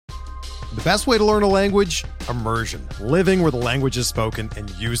The best way to learn a language? Immersion. Living where the language is spoken and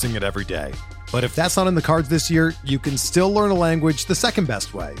using it every day. But if that's not in the cards this year, you can still learn a language the second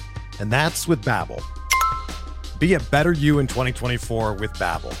best way, and that's with Babbel. Be a better you in 2024 with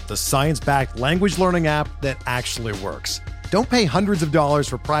Babbel, the science-backed language learning app that actually works. Don't pay hundreds of dollars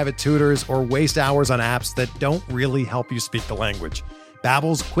for private tutors or waste hours on apps that don't really help you speak the language.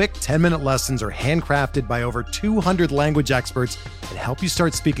 Babbel's quick 10-minute lessons are handcrafted by over 200 language experts and help you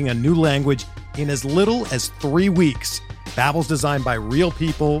start speaking a new language in as little as 3 weeks. Babbel's designed by real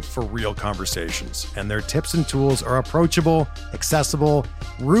people for real conversations, and their tips and tools are approachable, accessible,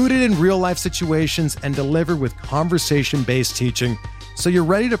 rooted in real-life situations, and delivered with conversation-based teaching, so you're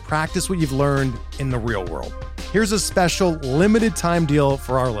ready to practice what you've learned in the real world. Here's a special limited-time deal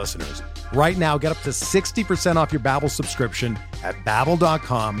for our listeners. Right now, get up to 60% off your Babbel subscription at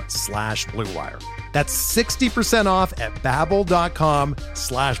babbel.com/Blue Wire. That's 60% off at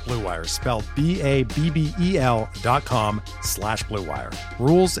babbel.com/Blue Wire, spelled BABBEL.com/Blue Wire.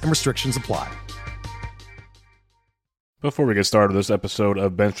 Rules and restrictions apply. Before we get started with this episode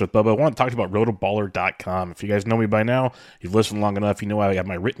of Bench with Bubba, I want to talk about rotoballer.com. If you guys know me by now, you've listened long enough, you know I have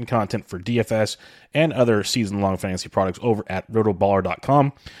my written content for DFS and other season-long fantasy products over at rotoballer.com.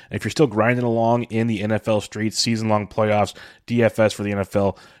 And if you're still grinding along in the NFL streets, season-long playoffs, DFS for the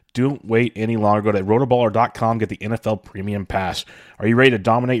NFL, don't wait any longer. Go to rotoballer.com, get the NFL Premium Pass. Are you ready to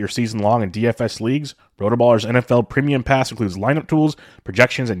dominate your season long in DFS leagues? Rotoballer's NFL Premium Pass includes lineup tools,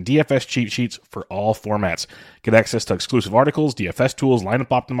 projections, and DFS cheat sheets for all formats. Get access to exclusive articles, DFS tools, lineup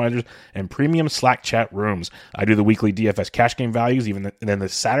optimizers, and premium Slack chat rooms. I do the weekly DFS cash game values, and then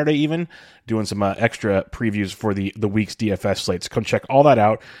this Saturday even, doing some extra previews for the week's DFS slates. Come check all that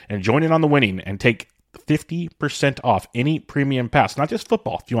out and join in on the winning and take 50% off any premium pass, not just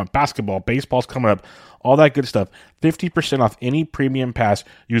football. If you want basketball, baseball's coming up, all that good stuff, 50% off any premium pass.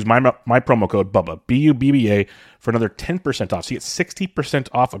 Use my promo code BUBBA, BUBBA, for another 10% off. So you get 60%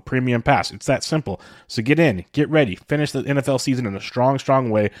 off a premium pass. It's that simple. So get in, get ready, finish the NFL season in a strong, strong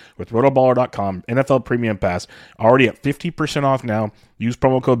way with rotoballer.com, NFL Premium Pass, already at 50% off now. Use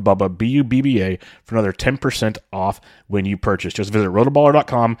promo code BUBBA, BUBBA, for another 10% off when you purchase. Just visit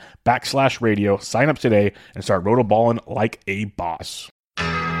rotoballer.com/radio, sign up today, and start rotoballing like a boss.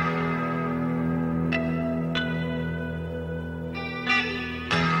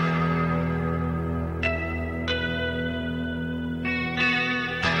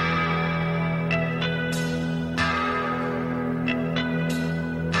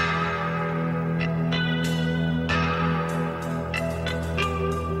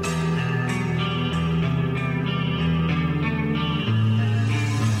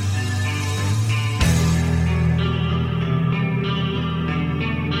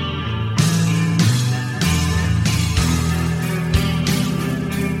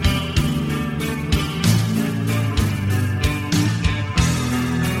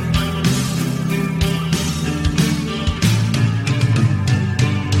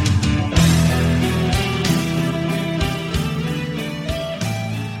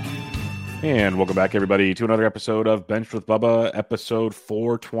 And welcome back, everybody, to another episode of Bench with Bubba, episode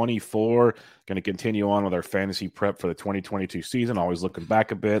 424. Going to continue on with our fantasy prep for the 2022 season. Always looking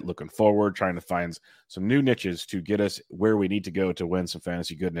back a bit, looking forward, trying to find some new niches to get us where we need to go to win some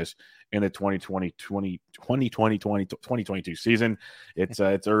fantasy goodness in the 2022 season.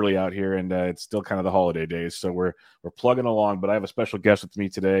 It's early out here, and it's still kind of the holiday days, so we're plugging along. But I have a special guest with me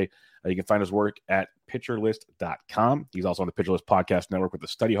today. You can find his work at pitcherlist.com. He's also on the Pitcher List Podcast Network with the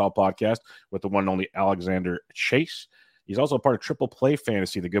Study Hall podcast with the one and only Alexander Chase. He's also a part of Triple Play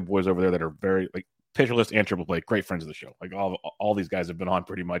Fantasy, the good boys over there that are very, like, Pitcher List and Triple Play, great friends of the show. Like, all these guys have been on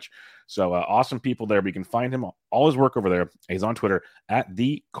pretty much. So awesome people there. But you can find him, all his work over there. He's on Twitter at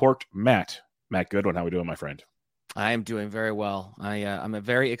 @TheCorkedMatt. Matt Goodwin, how we doing, my friend? I am doing very well. I'm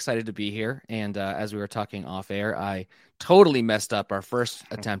very excited to be here. And as we were talking off air, I totally messed up our first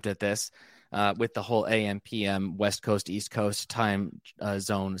attempt at this with the whole AM, PM, West Coast, East Coast time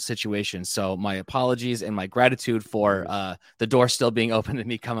zone situation. So my apologies and my gratitude for the door still being open to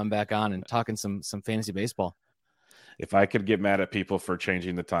me coming back on and talking some fantasy baseball. If I could get mad at people for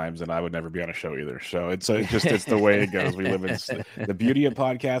changing the times, then I would never be on a show either. So it's the way it goes. We live in the beauty of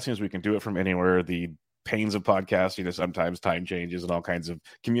podcasting is we can do it from anywhere. The pains of podcasting, sometimes time changes and all kinds of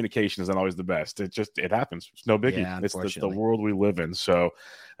communication isn't always the best. It happens. It's no biggie. Yeah, it's the world we live in. So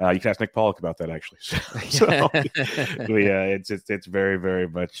you can ask Nick Pollock about that, actually. It's very, very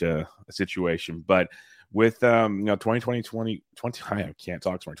much a situation. But with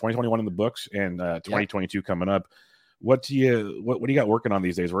 2021 in the books and 2022 coming up, what do you got working on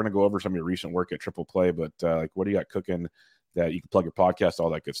these days? We're going to go over some of your recent work at Triple Play, but what do you got cooking that you can plug your podcast,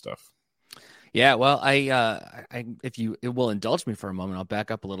 all that good stuff? Yeah, well, if you it will indulge me for a moment, I'll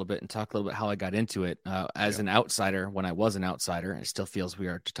back up a little bit and talk a little bit how I got into it. As an outsider, when I was an outsider, it still feels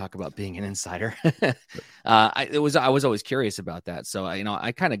weird to talk about being an insider. I was always curious about that, so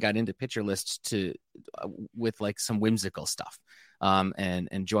I kind of got into Pitcher Lists with like some whimsical stuff,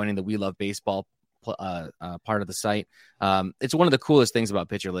 and joining the We Love Baseball part of the site. It's one of the coolest things about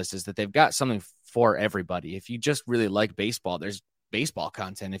Pitcher List is that they've got something for everybody. If you just really like baseball, there's baseball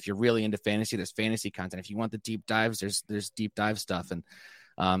content. If you're really into fantasy, there's fantasy content. If you want the deep dives, there's deep dive stuff. And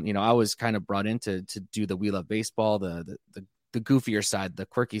I was kind of brought in to do the We Love Baseball, the goofier side, the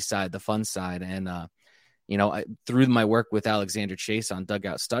quirky side, the fun side. And through my work with Alexander Chase on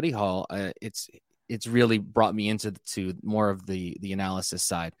Dugout Study Hall, it's really brought me into more of the analysis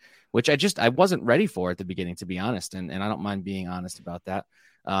side, which I wasn't ready for at the beginning, to be honest. And I don't mind being honest about that.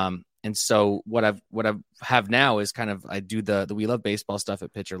 And so what I have now is kind of, I do the We Love Baseball stuff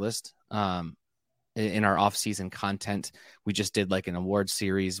at Pitcher List. In our off-season content, we just did like an award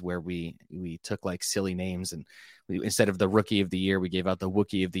series where we took like silly names, and instead of the Rookie of the Year, we gave out the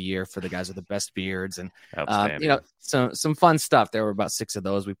Wookie of the Year for the guys with the best beards, and some fun stuff. There were about 6 of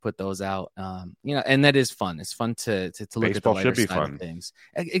those. We put those out, and that is fun. It's fun to look at the lighter side of things.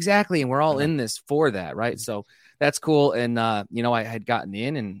 Exactly, and we're all in this for that, right? So that's cool. And I had gotten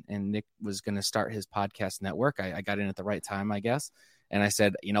in, and Nick was going to start his podcast network. I got in at the right time, I guess. And I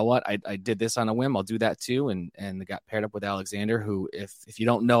said, you know what, I did this on a whim. I'll do that too. And got paired up with Alexander, who, if you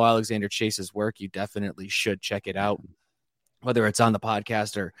don't know Alexander Chase's work, you definitely should check it out, whether it's on the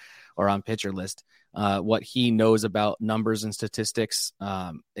podcast or on Pitcher List. What he knows about numbers and statistics,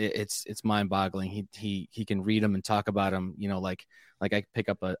 it's mind boggling. He can read them and talk about them, like I pick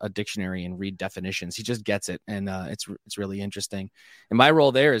up a dictionary and read definitions. He just gets it. And it's really interesting. And my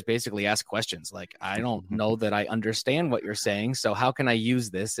role there is basically ask questions. Like, I don't know that I understand what you're saying, so how can I use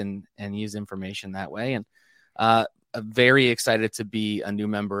this and use information that way? And I'm very excited to be a new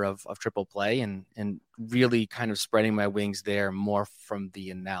member of Triple Play and really kind of spreading my wings there more from the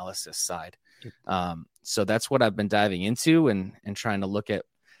analysis side. So that's what I've been diving into and trying to look at.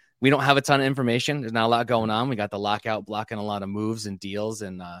 We don't have a ton of information. There's not a lot going on. We got the lockout blocking a lot of moves and deals.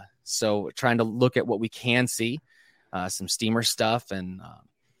 And so trying to look at what we can see, some Steamer stuff, and,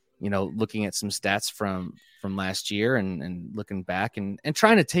 looking at some stats from last year and looking back and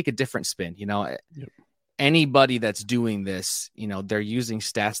trying to take a different spin. Anybody that's doing this, they're using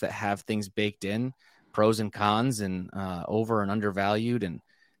stats that have things baked in, pros and cons, and over and undervalued, and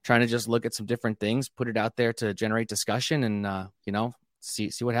trying to just look at some different things, put it out there to generate discussion, and,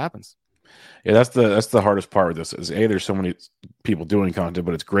 see what happens. Yeah, that's the hardest part of this is there's so many people doing content,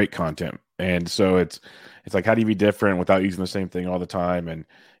 but it's great content. And so it's like, how do you be different without using the same thing all the time? And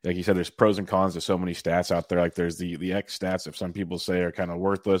like you said, there's pros and cons to so many stats out there. Like there's the X stats that some people say are kind of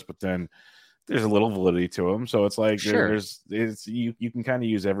worthless, but then there's a little validity to them. So it's like, sure, you can kind of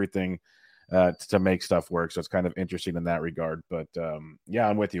use everything to make stuff work. So it's kind of interesting in that regard. But yeah,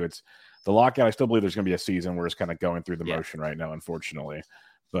 I'm with you. It's the lockout. I still believe there's going to be a season where it's kind of going through the motion right now, unfortunately.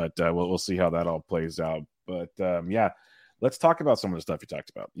 But we'll see how that all plays out. But let's talk about some of the stuff you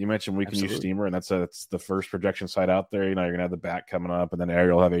talked about. You mentioned we can use Steamer, and that's the first projection site out there. You're going to have the back coming up, and then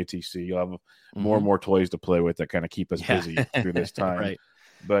Ariel will have ATC. You'll have more and more toys to play with that kind of keep us busy through this time. Right.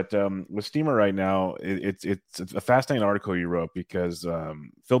 But with Steamer right now, it's a fascinating article you wrote because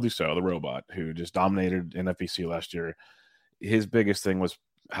Phil Dussault, the robot who just dominated NFBC last year, his biggest thing was,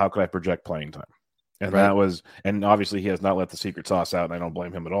 how could I project playing time? And that was, and obviously he has not let the secret sauce out, and I don't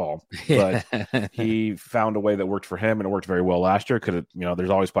blame him at all. But he found a way that worked for him, and it worked very well last year. There's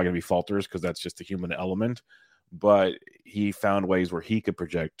always probably going to be falters because that's just the human element. But he found ways where he could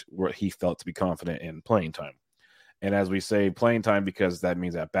project where he felt to be confident in playing time. And as we say, playing time, because that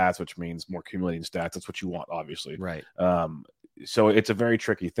means at bats, which means more accumulating stats. That's what you want, obviously. Right. So it's a very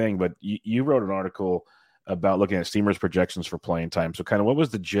tricky thing. But you wrote an article about looking at Steamer's projections for playing time. So kind of what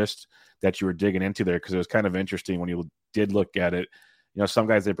was the gist that you were digging into there? Because it was kind of interesting when you did look at it. Some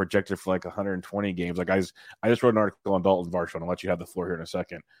guys, they projected for like 120 games. Like I just wrote an article on Dalton Varsho. I'll let you have the floor here in a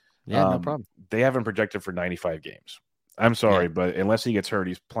second. Yeah, no problem. They haven't projected for 95 games. I'm sorry, but unless he gets hurt,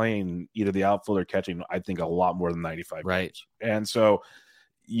 he's playing either the outfield or catching, I think, a lot more than 95 games. And so,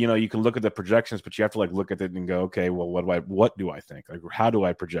 you can look at the projections, but you have to look at it and go, okay, well, what do I think? Like, how do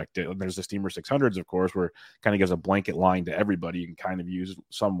I project it? And there's the Steamer 600s, of course, where it kind of gives a blanket line to everybody. You can kind of use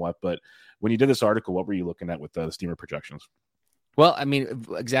somewhat. But when you did this article, what were you looking at with the Steamer projections? Well, I mean,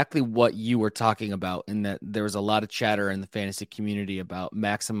 exactly what you were talking about, in that there was a lot of chatter in the fantasy community about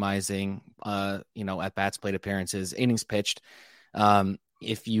maximizing, at bats, plate appearances, innings pitched.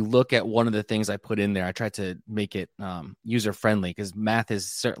 if you look at one of the things I put in there, I tried to make it user friendly, because math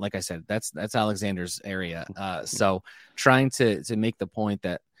is certain, like I said, that's Alexander's area. So trying to make the point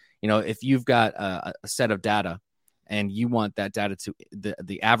that, if you've got a set of data and you want that data to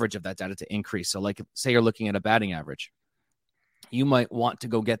the average of that data to increase. So like, say you're looking at a batting average, you might want to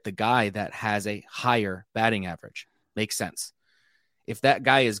go get the guy that has a higher batting average. Makes sense. If that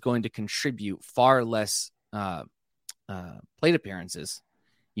guy is going to contribute far less plate appearances,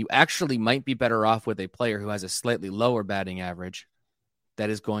 you actually might be better off with a player who has a slightly lower batting average that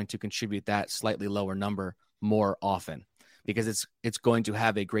is going to contribute that slightly lower number more often, because it's going to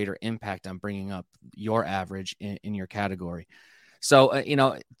have a greater impact on bringing up your average in your category. So,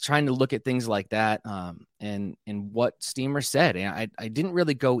 trying to look at things like that, and what Steamer said, and I didn't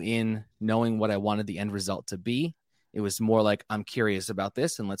really go in knowing what I wanted the end result to be. It was more like, I'm curious about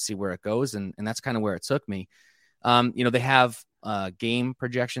this and let's see where it goes. And that's kind of where it took me. They have game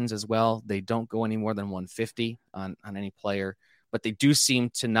projections as well. They don't go any more than 150 on any player, but they do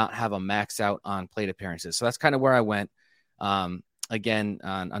seem to not have a max out on plate appearances. So that's kind of where I went. Again,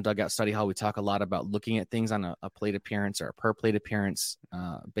 on Dugout Study Hall, we talk a lot about looking at things on a plate appearance or a per plate appearance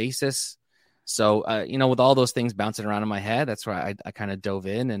basis. So, with all those things bouncing around in my head, that's where I kind of dove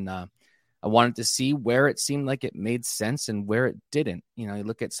in, and I wanted to see where it seemed like it made sense and where it didn't. You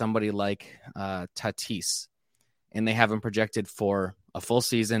look at somebody like Tatis, and they have him projected for a full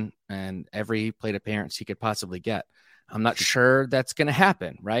season and every plate appearance he could possibly get. I'm not sure that's going to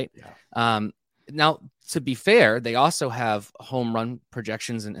happen, right? Yeah. Now, to be fair, they also have home run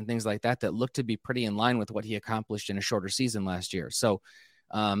projections and things like that look to be pretty in line with what he accomplished in a shorter season last year. So,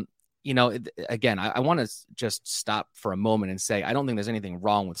 again, I want to just stop for a moment and say, I don't think there's anything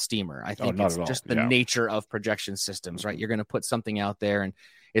wrong with Steamer. I think it's just the nature of projection systems, right? You're going to put something out there, and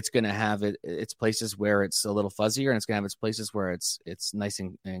it's going to have its places where it's a little fuzzier, and it's going to have its places where it's nice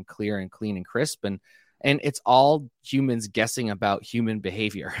and clear and clean and crisp. And it's all humans guessing about human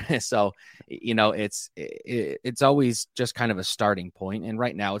behavior. So, it's always just kind of a starting point. And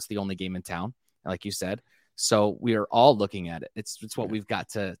right now it's the only game in town, like you said. So we are all looking at it. It's what we've got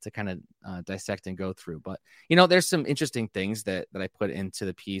to kind of dissect and go through. But, there's some interesting things that I put into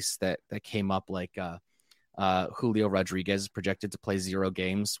the piece that came up, like Julio Rodriguez is projected to play 0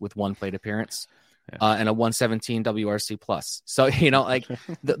 games with 1 plate appearance. And a 117 WRC plus. So,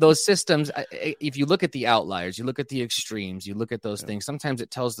 those systems, if you look at the outliers, you look at the extremes, you look at those things, sometimes it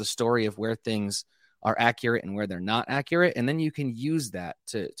tells the story of where things are accurate and where they're not accurate. And then you can use that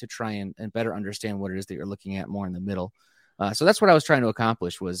to try and better understand what it is that you're looking at more in the middle. So that's what I was trying to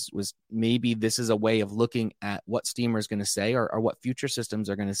accomplish was maybe this is a way of looking at what Steamer is going to say or what future systems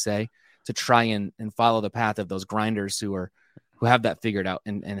are going to say to try and follow the path of those grinders who have that figured out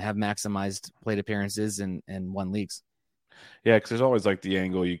and have maximized plate appearances and won leagues. Yeah, because there's always like the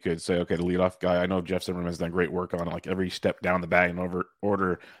angle you could say, okay, the leadoff guy, I know Jeff Zimmerman has done great work on it, like every step down the batting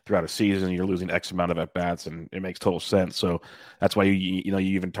order throughout a season, you're losing X amount of at-bats, and it makes total sense. So that's why you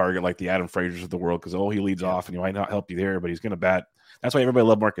even target like the Adam Frazier's of the world, because he leads off and he might not help you there, but he's going to bat. That's why everybody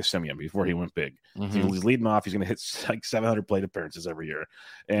loved Marcus Semien before he went big. Mm-hmm. He's leading off. He's going to hit like 700 plate appearances every year.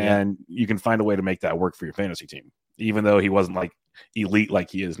 And you can find a way to make that work for your fantasy team. Even though he wasn't like elite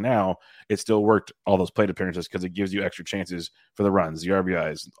like he is now, it still worked all those plate appearances because it gives you extra chances for the runs, the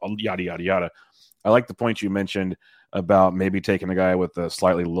RBIs, yada, yada, yada. I like the point you mentioned about maybe taking a guy with a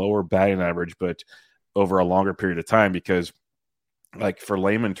slightly lower batting average, but over a longer period of time, because like for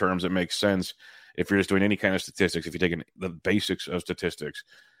layman terms, it makes sense. If you're just doing any kind of statistics, if you're taking the basics of statistics,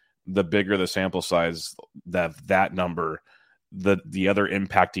 the bigger the sample size, that number, the other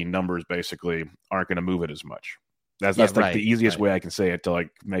impacting numbers basically aren't going to move it as much. That's like the easiest way I can say it to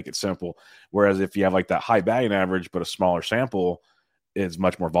like make it simple. Whereas if you have like that high batting average, but a smaller sample, it's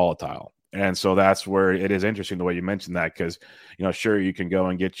much more volatile. And so that's where it is interesting the way you mentioned that, because, sure, you can go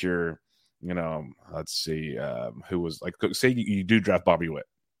and get your, let's see, who was like, say you do draft Bobby Witt,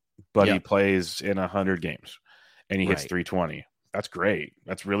 but he plays in 100 games and he hits 320. That's great.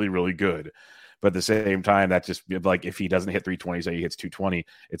 That's really, really good. But at the same time, that's just like if he doesn't hit 320, say he hits 220,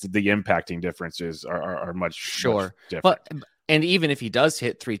 it's the impacting differences are much, much different. And even if he does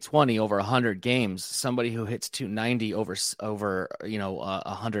hit 320 over 100 games, somebody who hits 290 over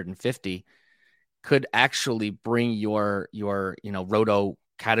 150 could actually bring your roto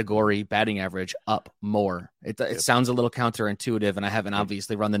category batting average up more. It sounds a little counterintuitive, and I haven't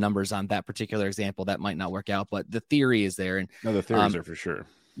obviously run the numbers on that particular example. That might not work out, but the theory is there. And no, the theories are for sure.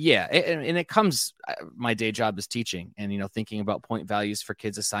 Yeah, and it comes. My day job is teaching, and thinking about point values for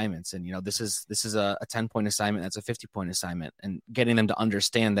kids' assignments, and this is a 10-point assignment, that's a 50-point assignment, and getting them to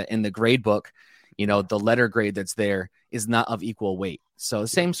understand that in the grade book, the letter grade that's there is not of equal weight. So the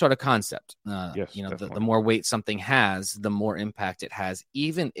same sort of concept. Yes, the more weight something has, the more impact it has,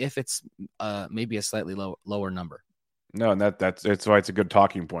 even if it's maybe a slightly lower number. No, and that's why it's a good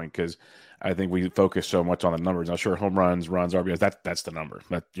talking point, because I think we focus so much on the numbers. Now, sure, home runs, RBIs, that's the number.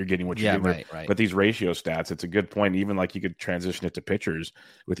 That you're getting what you're getting. Right. But these ratio stats, it's a good point. Even like you could transition it to pitchers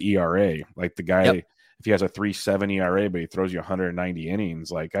with ERA. Like the guy, if he has a 3.7 ERA, but he throws you 190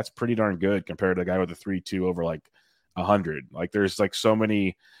 innings, like that's pretty darn good compared to a guy with a 3.2 over like 100. Like there's like so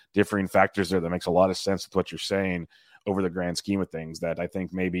many differing factors there that makes a lot of sense with what you're saying over the grand scheme of things, that I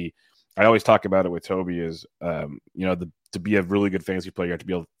think maybe I always talk about it with Toby is, to be a really good fantasy player, you have to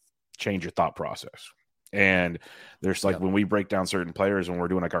be able to change your thought process. And there's like when we break down certain players, when we're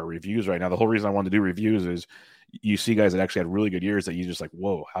doing like our reviews right now, the whole reason I wanted to do reviews is you see guys that actually had really good years that you just like,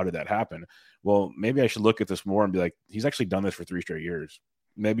 whoa, how did that happen? Well, maybe I should look at this more and be like, he's actually done this for 3 straight years.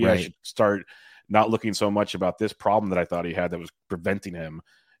 Maybe I should start not looking so much about this problem that I thought he had that was preventing him,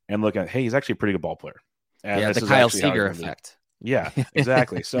 and look at, hey, he's actually a pretty good ball player. And the Kyle Seager effect. Yeah,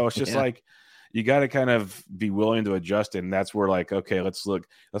 exactly. So it's just like, you got to kind of be willing to adjust. And that's where like, okay, let's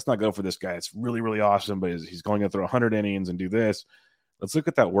not go for this guy. It's really, really awesome, but he's going to throw 100 innings and do this. Let's look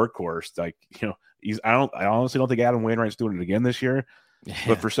at that workhorse. Like, I honestly don't think Adam Wainwright's doing it again this year,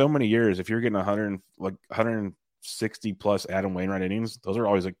 but for so many years, if you're getting 160 plus Adam Wainwright innings, those are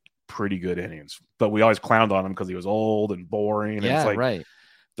always like pretty good innings, but we always clowned on him because he was old and boring. And it's like, right.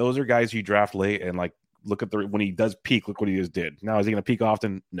 Those are guys you draft late, and like, look at when he does peak, look what he just did. Now, is he going to peak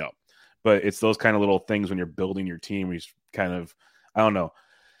often? No. But it's those kind of little things when you're building your team. He's kind of, I don't know.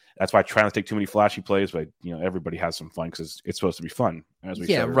 That's why I try not to take too many flashy plays, but everybody has some fun because it's supposed to be fun. As we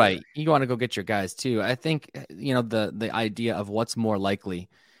said right. earlier. You want to go get your guys too. I think the idea of what's more likely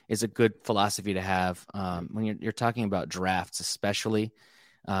is a good philosophy to have when you're talking about drafts, especially.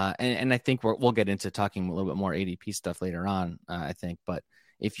 And I think we'll get into talking a little bit more ADP stuff later on. I think, but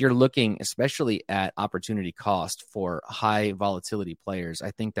if you're looking especially at opportunity cost for high volatility players, I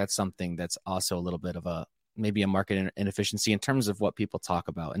think that's something that's also a little bit of maybe a market inefficiency in terms of what people talk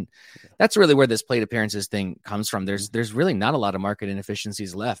about. And that's really where this plate appearances thing comes from. There's really not a lot of market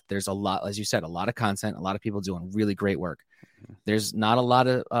inefficiencies left. There's a lot, as you said, a lot of content, a lot of people doing really great work. There's not a lot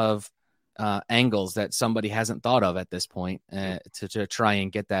of angles that somebody hasn't thought of at this point to try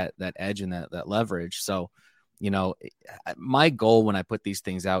and get that edge and that leverage. So, my goal when I put these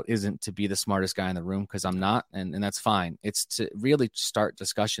things out isn't to be the smartest guy in the room, because I'm not, and that's fine. It's to really start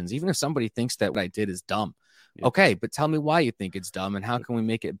discussions. Even if somebody thinks that what I did is dumb, okay, but tell me why you think it's dumb and how can we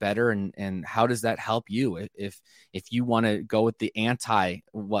make it better, and how does that help you? If you want to go with the anti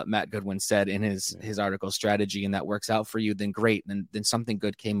what Matt Goodwin said in his article strategy, and that works out for you, then great, and then something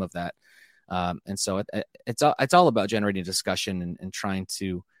good came of that. And so it's all about generating discussion and trying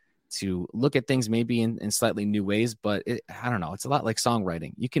to look at things maybe in slightly new ways, but I don't know. It's a lot like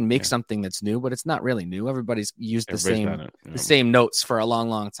songwriting. You can make something that's new, but it's not really new. Everybody's used the same notes for a long,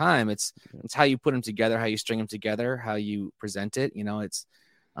 long time. It's how you put them together, how you string them together, how you present it. It's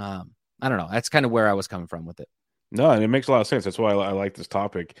I don't know. That's kind of where I was coming from with it. No, and it makes a lot of sense. That's why I like this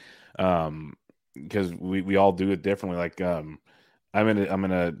topic, because we all do it differently. Like I'm in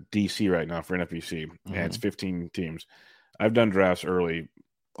a DC right now for NFBC, and it's 15 teams. I've done drafts early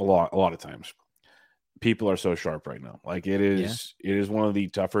a lot of times. People are so sharp right now. Like it is one of the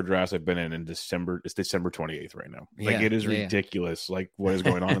tougher drafts I've been in December. It's December 28th right now. Like it is ridiculous. Like what is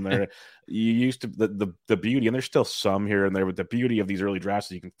going on in there? You used to the beauty, and there's still some here and there, but the beauty of these early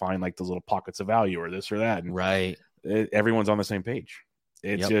drafts is you can find like those little pockets of value or this or that. And everyone's on the same page.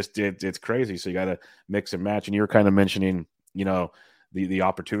 It's just it's crazy. So you got to mix and match. And you were kind of mentioning, the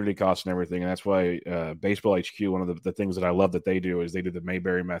opportunity cost and everything. And that's why Baseball HQ, one of the things that I love that they do is they do the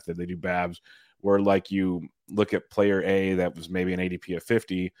Mayberry method. They do BABS, where like you look at player A that was maybe an ADP of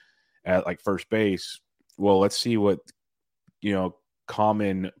 50 at like first base. Well, let's see what,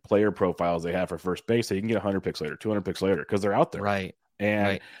 common player profiles they have for first base. So you can get 100 picks later, 200 picks later, because they're out there. Right.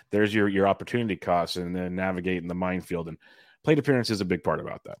 And there's your opportunity costs, and then navigating the minefield. And plate appearance is a big part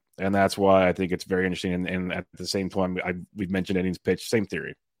about that. And that's why I think it's very interesting. And at the same time, we've mentioned innings pitch, same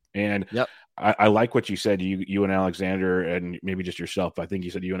theory. And I like what you said, you and Alexander, and maybe just yourself, but I think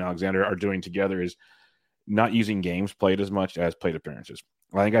you said you and Alexander are doing together, is not using games played as much as plate appearances.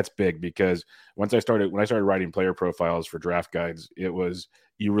 I think that's big, because when I started writing player profiles for draft guides, it was,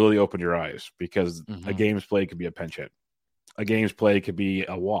 you really opened your eyes, because a games play could be a pinch hit. A games play could be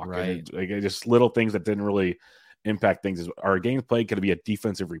a walk. Right. Just little things that didn't really impact things is our games played going to be a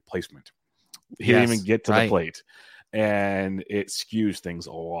defensive replacement. He didn't even get to the plate, and it skews things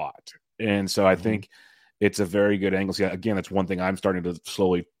a lot. And so I think it's a very good angle. See, again, that's one thing I'm starting to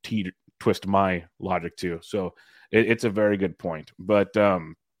slowly twist my logic to. So it's a very good point. But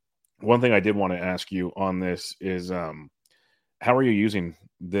one thing I did want to ask you on this is how are you using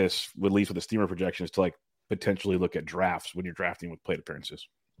this, at least with the Steamer projections, to like potentially look at drafts when you're drafting with plate appearances?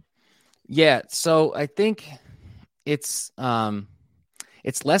 Yeah, so I think it's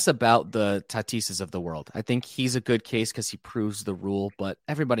less about the Tatises of the world. I think he's a good case because he proves the rule, but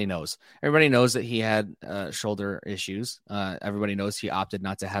everybody knows that he had shoulder issues. Everybody knows he opted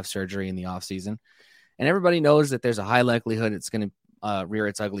not to have surgery in the offseason. And everybody knows that there's a high likelihood it's going to rear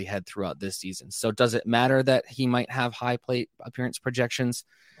its ugly head throughout this season. So does it matter that he might have high plate appearance projections?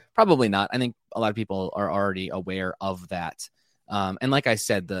 Probably not. I think a lot of people are already aware of that. And like I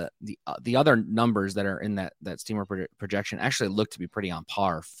said, the other numbers that are in that Steamer projection actually look to be pretty on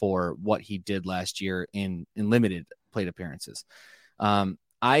par for what he did last year in limited plate appearances.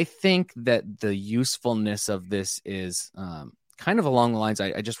 I think that the usefulness of this is kind of along the lines.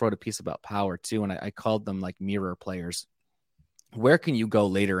 I just wrote a piece about power too, and I called them like mirror players. Where can you go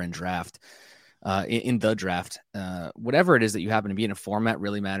later in draft? In the draft, whatever it is that you happen to be in, a format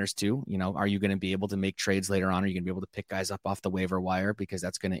really matters too. You know, are you going to be able to make trades later on? Are you going to be able to pick guys up off the waiver wire? Because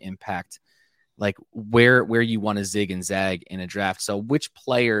that's going to impact like where you want to zig and zag in a draft. So which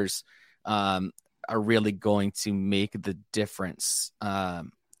players are really going to make the difference?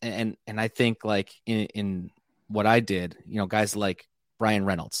 And I think like in what I did, you know, guys like Bryan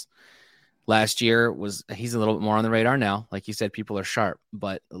Reynolds. Last year he's a little bit more on the radar now. Like you said, people are sharp,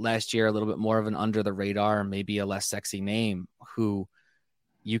 but last year, a little bit more of an under the radar, maybe a less sexy name who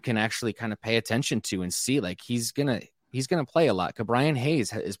you can actually kind of pay attention to and see like he's going to play a lot. Brian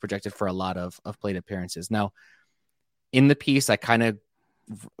Hayes is projected for a lot of plate appearances. Now in the piece, I kind of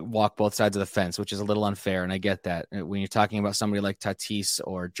walk both sides of the fence, which is a little unfair. And I get that when you're talking about somebody like Tatis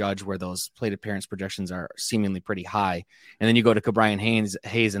or Judge, where those plate appearance projections are seemingly pretty high. And then you go to Ke'Bryan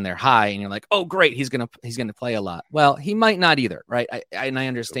Hayes and they're high and you're like, oh great, he's going to play a lot. Well, he might not either. Right. And I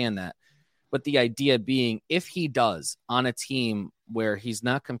understand that, but the idea being if he does on a team where he's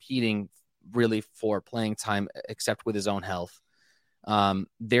not competing really for playing time, except with his own health,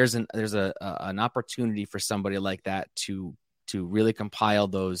 there's an opportunity for somebody like that to really compile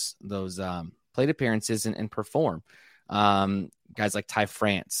those plate appearances and perform. Guys like Ty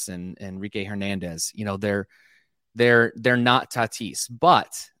France and Enrique Hernandez, you know, they're not Tatis,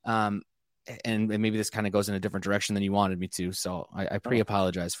 but and maybe this kind of goes in a different direction than you wanted me to. So I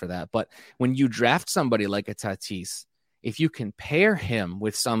pre-apologize for that. But when you draft somebody like a Tatis, if you can pair him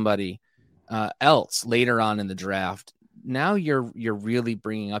with somebody else later on in the draft, now you're really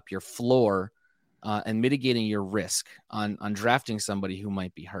bringing up your floor and mitigating your risk on drafting somebody who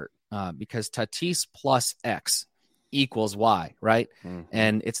might be hurt because Tatis plus X equals Y, right? Mm-hmm.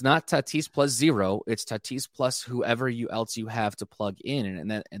 And it's not Tatis plus 0. It's Tatis plus whoever else you have to plug in.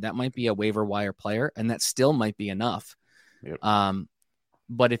 And that might be a waiver wire player, and that still might be enough. Yep.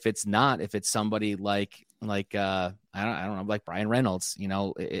 But if it's not, if it's somebody like I don't know, like Bryan Reynolds, you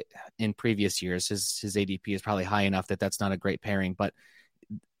know, in previous years, his ADP is probably high enough that that's not a great pairing, but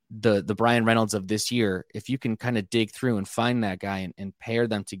the Bryan Reynolds of this year, if you can kind of dig through and find that guy and pair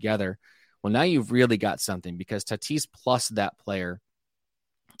them together, well, now you've really got something because Tatis plus that player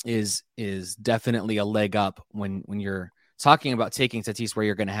is definitely a leg up when you're talking about taking Tatis where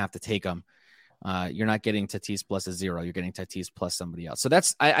you're going to have to take him. You're not getting Tatis plus a 0. You're getting Tatis plus somebody else. So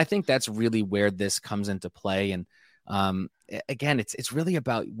I think that's really where this comes into play. And again, it's really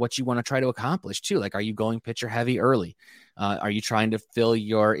about what you want to try to accomplish too. Like, are you going pitcher heavy early? Are you trying to fill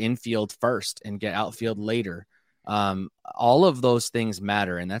your infield first and get outfield later? All of those things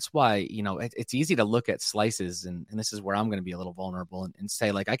matter. And that's why, you know, it's easy to look at slices. And this is where I'm going to be a little vulnerable and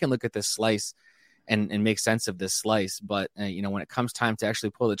say, like, I can look at this slice and make sense of this slice. But, you know, when it comes time to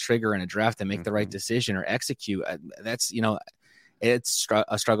actually pull the trigger in a draft and make the right decision or execute, that's, you know, it's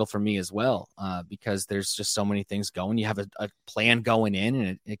a struggle for me as well, because there's just so many things going. You have a plan going in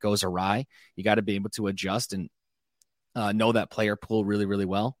and it goes awry. You got to be able to adjust and know that player pool really, really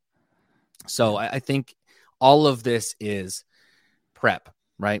well. So I think all of this is prep,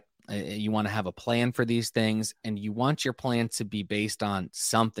 right? You want to have a plan for these things, and you want your plan to be based on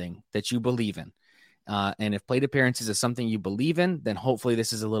something that you believe in. And if plate appearances is something you believe in, then hopefully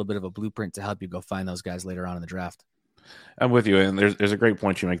this is a little bit of a blueprint to help you go find those guys later on in the draft. I'm with you. And there's a great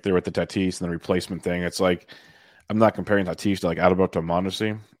point you make there with the Tatis and the replacement thing. It's like, I'm not comparing Tatis to like Adalberto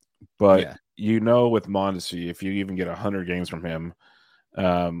Mondesi, but you know, with Mondesi, if you even get 100 games from him,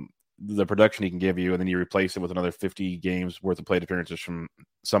 the production he can give you, and then you replace it with another 50 games worth of plate appearances from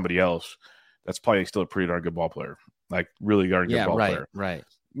somebody else, that's probably still a pretty darn good ball player. Like really darn good ball player. Right.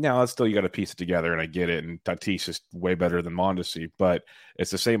 Now that's still, you got to piece it together, and I get it. And Tatis is way better than Mondesi, but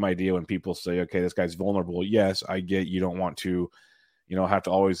it's the same idea when people say, okay, this guy's vulnerable. Yes, I get you don't want to, have to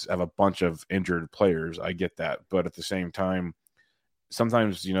always have a bunch of injured players. I get that. But at the same time,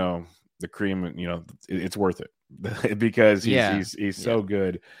 sometimes, the cream, it's worth it because he's so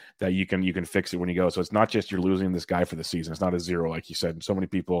good that you can fix it when you go. So it's not just you're losing this guy for the season. It's not a zero, like you said. And so many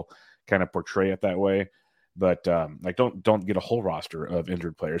people kind of portray it that way. But don't get a whole roster of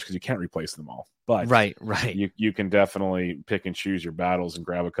injured players because you can't replace them all. But right. You can definitely pick and choose your battles and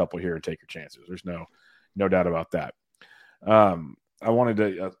grab a couple here and take your chances. There's no doubt about that.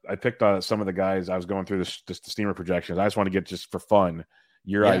 I picked some of the guys. I was going through the Steamer projections. I just want to get, just for fun,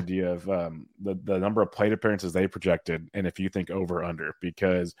 your idea of the number of plate appearances they projected, and if you think over or under,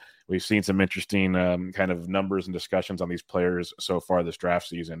 because we've seen some interesting kind of numbers and discussions on these players so far this draft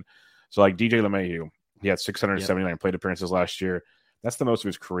season. So like DJ LeMahieu, he had 679 plate appearances last year. That's the most of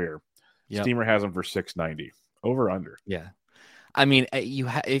his career. Yep. Steamer has him for 690. Over or under? Yeah. I mean,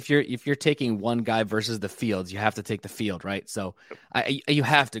 if you're taking one guy versus the fields, you have to take the field, right? So you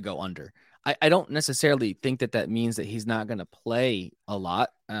have to go under. I don't necessarily think that means that he's not going to play a lot.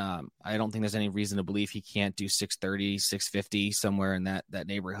 I don't think there's any reason to believe he can't do 630, 650, somewhere in that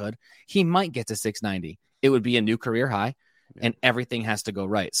neighborhood. He might get to 690. It would be a new career high, and everything has to go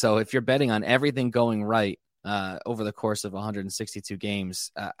right. So if you're betting on everything going right over the course of 162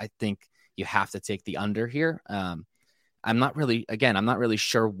 games, I think you have to take the under here. I'm not really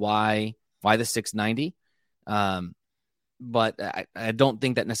sure why the 690. But I don't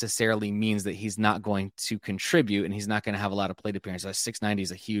think that necessarily means that he's not going to contribute and he's not going to have a lot of plate appearances. 690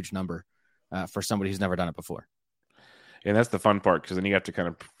 is a huge number for somebody who's never done it before. And that's the fun part, because then you have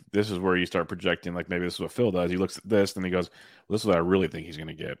to this is where you start projecting, like maybe this is what Phil does. He looks at this and he goes, well, this is what I really think he's going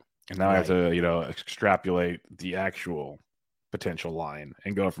to get. And now I have to, extrapolate the actual potential line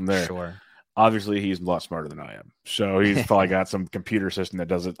and go from there. Sure. Obviously, he's a lot smarter than I am. So he's probably got some computer system that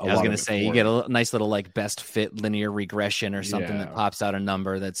does it a lot. I was going to say, you get a nice little like best fit linear regression or something that pops out a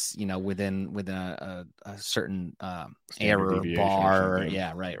number that's, within a certain error bar.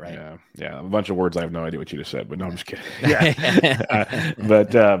 Yeah, right. Yeah. A bunch of words. I have no idea what you just said, but no, I'm just kidding. Yeah.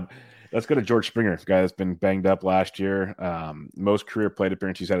 But let's go to George Springer, guy that's been banged up last year. Most career plate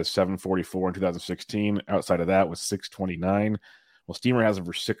appearances he's had is 744 in 2016. Outside of that was 629. Well, Steamer has him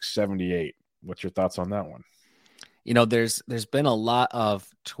for 678. What's your thoughts on that one? There's been a lot of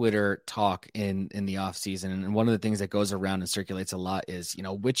Twitter talk in the offseason, and one of the things that goes around and circulates a lot is,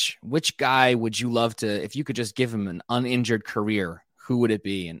 which guy would you love to, if you could just give him an uninjured career, who would it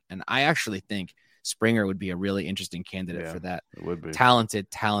be? And I actually think Springer would be a really interesting candidate for that. It would be.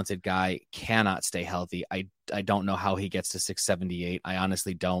 Talented guy, cannot stay healthy. I don't know how he gets to 678. I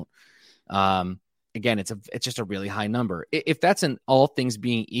honestly don't. Again, it's just a really high number. If that's an all things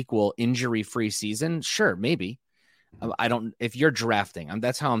being equal injury-free season, sure, maybe. If you're drafting,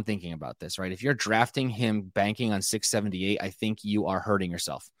 that's how I'm thinking about this, right? If you're drafting him banking on 678, I think you are hurting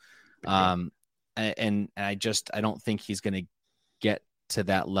yourself. And I don't think he's going to get to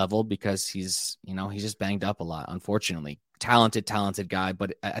that level because he's just banged up a lot, unfortunately. Talented guy,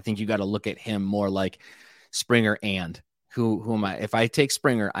 but I think you got to look at him more like Springer and who am I? If I take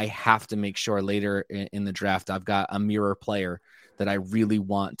Springer, I have to make sure later in the draft I've got a mirror player that I really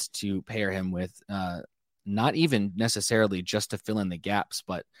want to pair him with, not even necessarily just to fill in the gaps,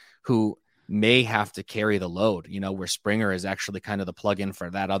 but who may have to carry the load, where Springer is actually kind of the plug-in for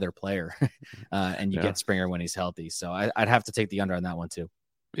that other player, and you get Springer when he's healthy. So I'd have to take the under on that one too.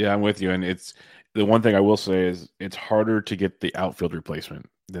 Yeah, I'm with you. And it's the one thing I will say is it's harder to get the outfield replacement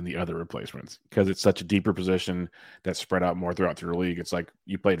than the other replacements because it's such a deeper position that's spread out more throughout the league. It's like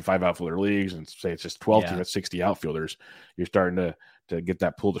you played in 5 outfielder leagues and say it's just 12 teams, that's 60 outfielders. You're starting to get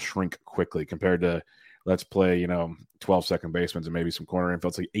that pool to shrink quickly compared to let's play, 12 second basemen and maybe some corner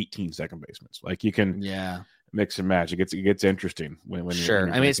infields, like 18 second basemen. Like you can mix and match. It gets interesting when sure.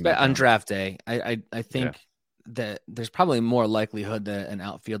 I mean, it's on draft day. I think that there's probably more likelihood that an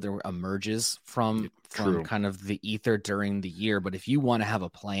outfielder emerges from kind of the ether during the year. But if you want to have a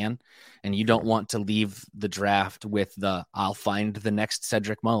plan and you don't want to leave the draft with I'll find the next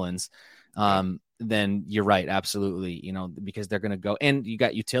Cedric Mullins, then you're right. Absolutely. Because they're going to go, and you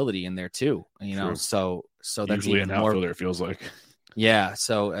got utility in there too, so that's usually an outfielder, it feels like. Yeah.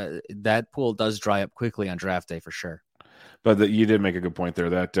 So that pool does dry up quickly on draft day for sure. But you did make a good point there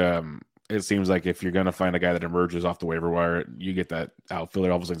that, it seems like if you're going to find a guy that emerges off the waiver wire, you get that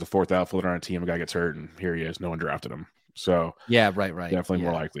outfielder, almost like the 4th outfielder on a team, a guy gets hurt, and here he is. No one drafted him. So right. Definitely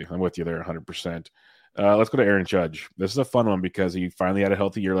more likely. I'm with you there 100%. Let's go to Aaron Judge. This is a fun one because he finally had a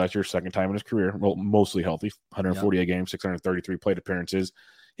healthy year last year, second time in his career. Well, mostly healthy, 148 games, 633 plate appearances.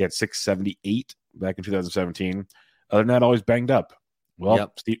 He had 678 back in 2017. Other than that, always banged up.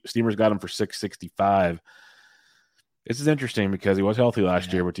 Well, Steamers got him for 665. This is interesting because he was healthy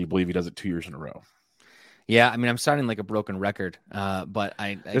last year, but do you believe he does it 2 years in a row? Yeah, I mean, I'm sounding like a broken record, but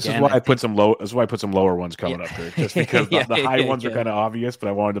this is why I put some lower ones coming up here, just because the high ones are kind of obvious, but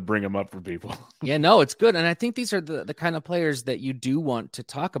I wanted to bring them up for people. Yeah, no, it's good, and I think these are the kind of players that you do want to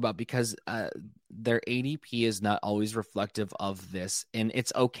talk about because their ADP is not always reflective of this, and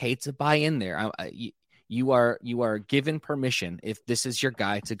it's okay to buy in there. You are given permission if this is your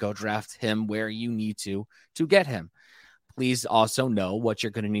guy to go draft him where you need to get him. Please also know what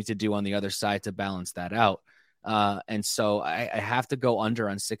you're going to need to do on the other side to balance that out. And so I have to go under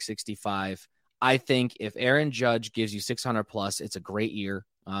on 665. I think if Aaron Judge gives you 600 plus, it's a great year.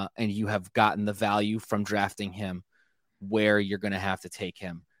 And you have gotten the value from drafting him where you're going to have to take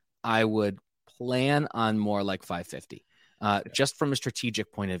him. I would plan on more like 550, just from a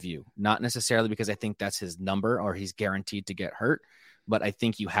strategic point of view, not necessarily because I think that's his number or he's guaranteed to get hurt, but I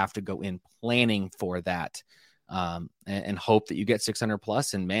think you have to go in planning for that. And hope that you get 600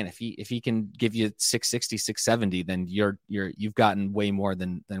 plus. And man, if he can give you 660, 670, then you've gotten way more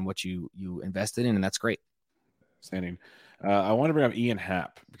than what you invested in. And that's great. Standing. I want to bring up Ian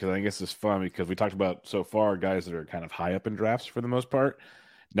Happ because I think this is fun because we talked about so far guys that are kind of high up in drafts for the most part.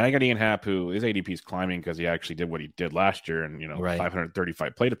 Now you got Ian Happ, who his ADP is climbing because he actually did what he did last year and,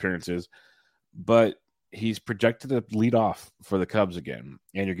 535 plate appearances, but he's projected to lead off for the Cubs again,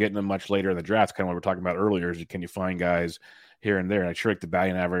 and you're getting them much later in the draft. Kind of what we're talking about earlier is can you find guys here and there? And I'm sure like the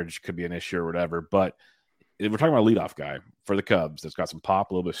batting average could be an issue or whatever, but we're talking about a leadoff guy for the Cubs that's got some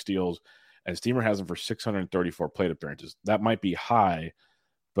pop, a little bit of steals, and Steamer has him for 634 plate appearances. That might be high,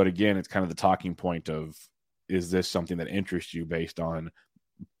 but again, it's kind of the talking point of is this something that interests you based on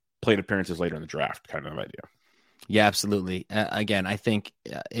plate appearances later in the draft kind of idea. Yeah, absolutely. Again, I think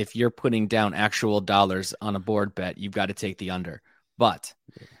if you're putting down actual dollars on a board bet, you've got to take the under. But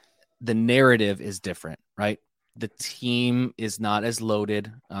the narrative is different, right? The team is not as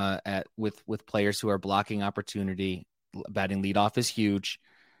loaded with players who are blocking opportunity. Batting leadoff is huge.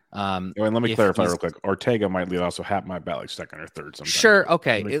 And let me clarify real quick. Ortega might lead off, so Happ might bat like second or third sometimes. Sure,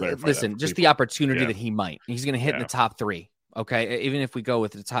 okay. Listen, just the opportunity that he might. He's going to hit in the top three. Okay, even if we go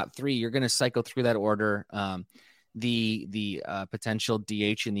with the top three, you're going to cycle through that order. The potential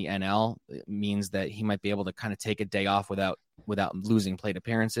DH in the NL means that he might be able to kind of take a day off without losing plate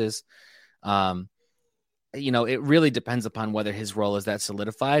appearances. It really depends upon whether his role is that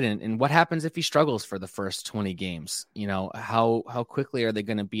solidified and what happens if he struggles for the first 20 games. How quickly are they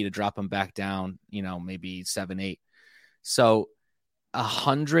going to be to drop him back down? Maybe 7-8. So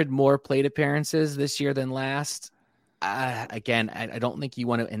 100 more plate appearances this year than last. Again, I don't think you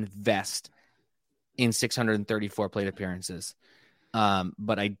want to invest in 634 plate appearances.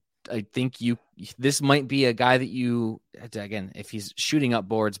 But I think this might be a guy that again, if he's shooting up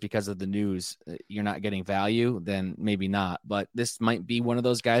boards because of the news, you're not getting value, then maybe not. But this might be one of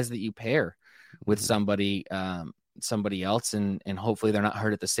those guys that you pair with somebody else and hopefully they're not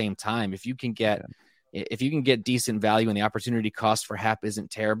hurt at the same time. If you can get decent value and the opportunity cost for Happ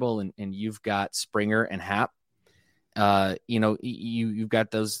isn't terrible and you've got Springer and Happ, you've got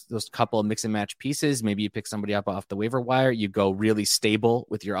those couple of mix and match pieces. Maybe you pick somebody up off the waiver wire. You go really stable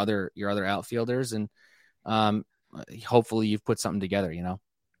with your other outfielders, and hopefully you've put something together.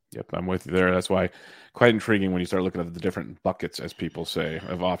 Yep, I'm with you there. That's why quite intriguing when you start looking at the different buckets, as people say,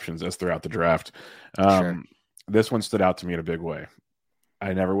 of options as throughout the draft. Sure. This one stood out to me in a big way.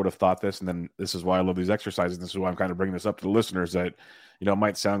 I never would have thought this, and then this is why I love these exercises. This is why I'm kind of bringing this up to the listeners that, it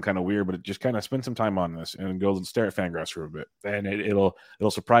might sound kind of weird, but just kind of spend some time on this and go and stare at Fangraphs for a bit. And it'll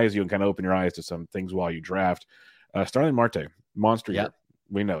surprise you and kind of open your eyes to some things while you draft. Starling Marte, monster year.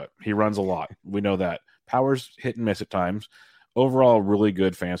 We know it. He runs a lot. We know that. Power's hit and miss at times. Overall, really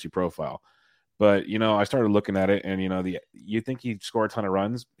good fantasy profile. But, I started looking at it and, you think he'd score a ton of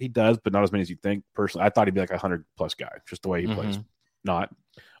runs. He does, but not as many as you think. Personally, I thought he'd be like a 100-plus guy, just the way he plays. Not.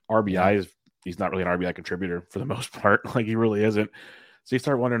 RBI he's not really an RBI contributor for the most part. Like, he really isn't. So you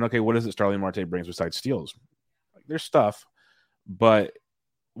start wondering, okay, what is it Starling Marte brings besides steals? Like, there's stuff, but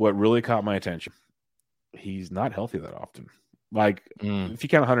what really caught my attention, he's not healthy that often. Like, if you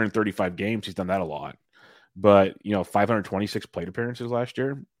count 135 games, he's done that a lot. But, 526 plate appearances last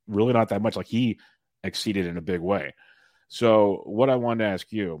year, really not that much. Like, he exceeded in a big way. So what I wanted to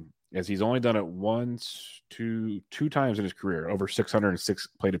ask you is he's only done it two times in his career, over 606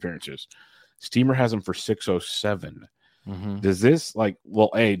 plate appearances. Steamer has him for 607. Does this do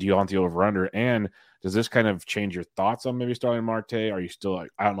you want the over-under? And does this kind of change your thoughts on maybe Starling Marte? Are you still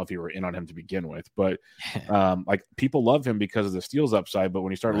I don't know if you were in on him to begin with, but people love him because of the steals upside. But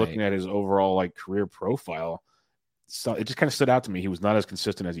when you start looking at his overall career profile, so it just kind of stood out to me. He was not as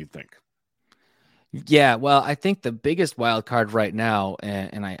consistent as you'd think. Yeah, well, I think the biggest wild card right now,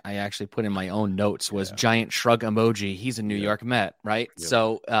 and I actually put in my own notes, was giant shrug emoji. He's a New York Met, right? Yep.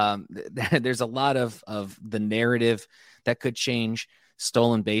 So there's a lot of the narrative that could change.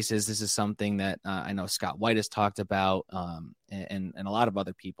 Stolen bases. This is something that I know Scott White has talked about, and a lot of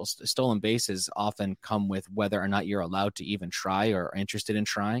other people. Stolen bases often come with whether or not you're allowed to even try or are interested in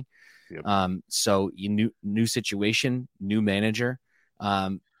trying. Yep. So new situation, new manager.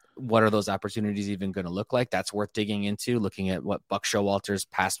 What are those opportunities even going to look like? That's worth digging into, looking at what Buck Showalter's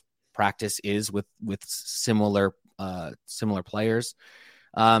past practice is with similar players.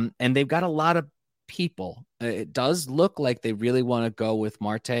 And they've got a lot of people. It does look like they really want to go with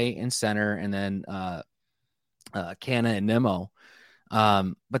Marte in center and then Canna and Nimmo.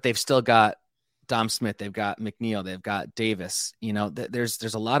 But they've still got Dom Smith. They've got McNeil. They've got Davis.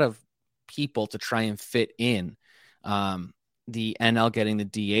 There's a lot of people to try and fit in. The NL getting the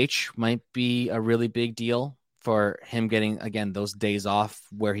DH might be a really big deal for him getting, again, those days off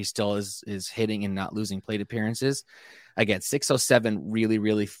where he still is hitting and not losing plate appearances. Again, 607 really,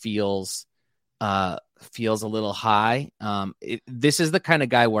 really feels a little high. This is the kind of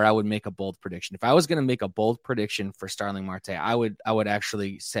guy where I would make a bold prediction. If I was going to make a bold prediction for Starling Marte, I would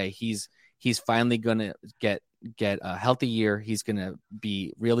actually say he's finally going to get a healthy year. He's going to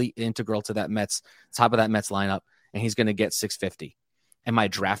be really integral to that top of that Mets lineup. And he's going to get 650. Am I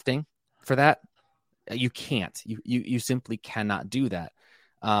drafting for that? You can't. You simply cannot do that.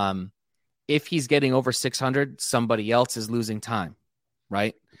 If he's getting over 600, somebody else is losing time,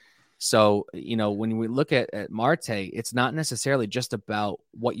 right? So, when we look at Marte, it's not necessarily just about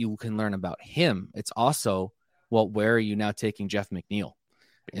what you can learn about him. It's also, where are you now taking Jeff McNeil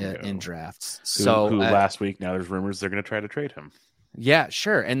in drafts? Who last week, now there's rumors they're going to try to trade him. Yeah,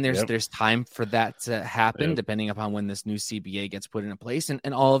 sure. And there's time for that to happen, depending upon when this new CBA gets put into place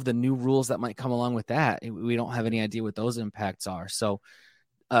and all of the new rules that might come along with that. We don't have any idea what those impacts are. So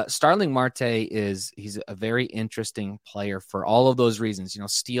Starling Marte he's a very interesting player for all of those reasons.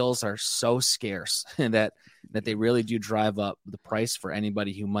 Steals are so scarce that they really do drive up the price for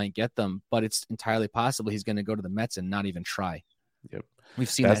anybody who might get them, but it's entirely possible he's going to go to the Mets and not even try. Yep. We've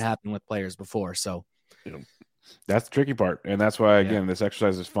seen that happen with players before. So that's the tricky part. And that's why, again, this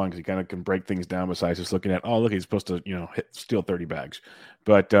exercise is fun because you kind of can break things down besides just looking at, he's supposed to, steal 30 bags.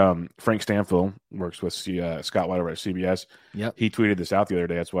 But Frank Stanfill works with Scott White over at CBS. Yep. He tweeted this out the other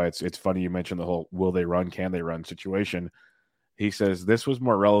day. That's why it's funny you mentioned the whole will they run, can they run situation. He says this was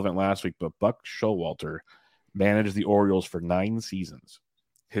more relevant last week, but Buck Showalter managed the Orioles for 9 seasons.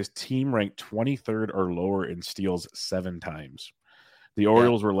 His team ranked 23rd or lower in steals 7 times. The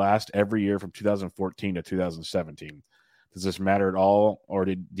Orioles were last every year from 2014 to 2017. Does this matter at all, or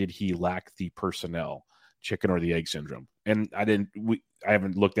did he lack the personnel, chicken or the egg syndrome? And I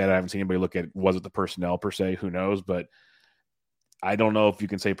haven't looked at it. I haven't seen anybody look at it. Was it the personnel per se? Who knows? But I don't know if you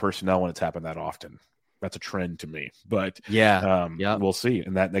can say personnel when it's happened that often. That's a trend to me. But we'll see.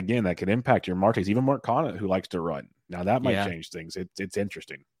 And that, again, that could impact your Martes, even Mark Canha, who likes to run. Now that might change things. It's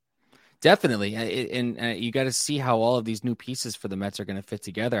interesting. Definitely. And you got to see how all of these new pieces for the Mets are going to fit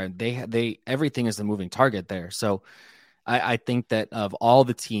together. They everything is the moving target there. So I think that of all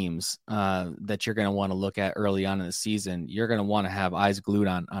the teams that you're going to want to look at early on in the season, you're going to want to have eyes glued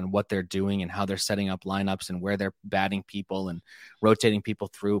on what they're doing and how they're setting up lineups and where they're batting people and rotating people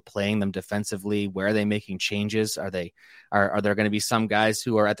through, playing them defensively. Where are they making changes? Are there going to be some guys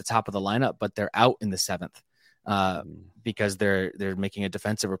who are at the top of the lineup, but they're out in the 7th? Because they're making a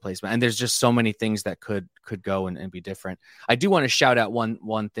defensive replacement, and there's just so many things that could go and be different. I do want to shout out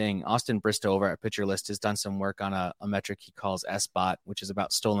one thing. Austin Bristow over at Pitcher List has done some work on a metric he calls SBOT, which is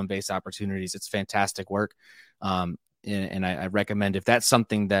about stolen base opportunities. It's fantastic work, and I recommend, if that's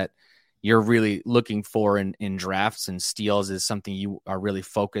something that you're really looking for in drafts, and steals is something you are really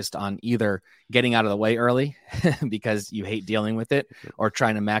focused on either getting out of the way early because you hate dealing with it, or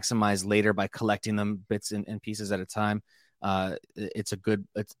trying to maximize later by collecting them bits and pieces at a time. It's a good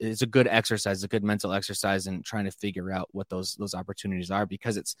exercise, a good mental exercise in trying to figure out what those opportunities are,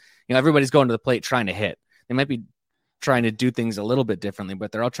 because it's, everybody's going to the plate trying to hit. They might be trying to do things a little bit differently,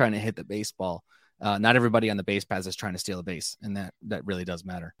 but they're all trying to hit the baseball. Not everybody on the base paths is trying to steal a base, and that really does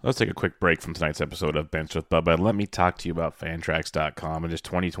matter. Let's take a quick break from tonight's episode of Bench with Bubba. Let me talk to you about Fantrax.com. It is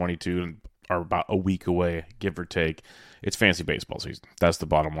 2022, and are about a week away, give or take. It's fantasy baseball season. That's the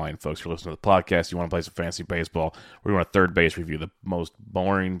bottom line, folks. You're listening to the podcast. You want to play some fantasy baseball. We're doing a third base review, the most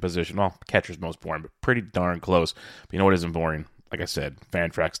boring position. Well, catcher's most boring, but pretty darn close. But you know what isn't boring? Like I said,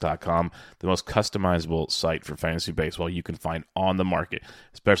 Fantrax.com, the most customizable site for fantasy baseball you can find on the market,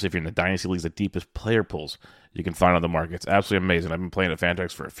 especially if you're in the Dynasty Leagues, the deepest player pools you can find on the market. It's absolutely amazing. I've been playing at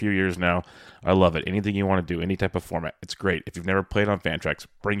Fantrax for a few years now. I love it. Anything you want to do, any type of format, it's great. If you've never played on Fantrax,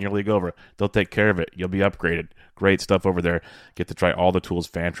 bring your league over. They'll take care of it. You'll be upgraded. Great stuff over there. Get to try all the tools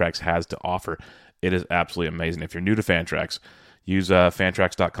Fantrax has to offer. It is absolutely amazing. If you're new to Fantrax, use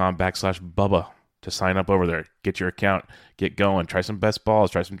Fantrax.com/Bubba to sign up over there. Get your account. Get going. Try some best balls.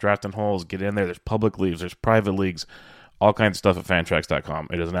 Try some drafting holes. Get in there. There's public leagues. There's private leagues. All kinds of stuff at Fantrax.com.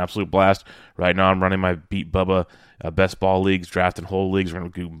 It is an absolute blast. Right now I'm running my Beat Bubba best ball leagues, draft and hole leagues. We're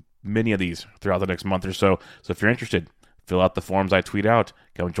going to do many of these throughout the next month or so. So if you're interested, fill out the forms I tweet out.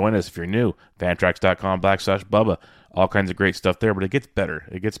 Come join us if you're new. Fantrax.com/Bubba. All kinds of great stuff there, but it gets better.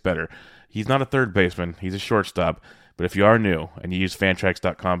 It gets better. He's not a third baseman. He's a shortstop. But if you are new and you use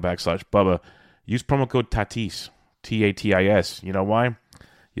Fantrax.com/Bubba, use promo code TATIS, Tatis. You know why?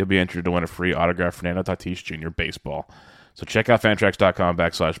 You'll be entered to win a free autographed Fernando Tatis Jr. baseball. So check out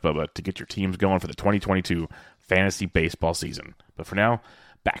Fantrax.com/Bubba to get your teams going for the 2022 fantasy baseball season. But for now,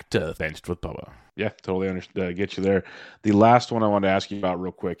 back to Benched with Bubba. Yeah, totally understand. Get you there. The last one I wanted to ask you about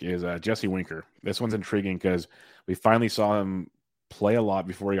real quick is Jesse Winker. This one's intriguing because we finally saw him play a lot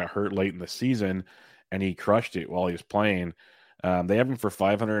before he got hurt late in the season, and he crushed it while he was playing. They have him for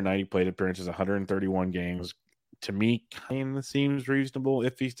 590 plate appearances, 131 games. To me, kind of seems reasonable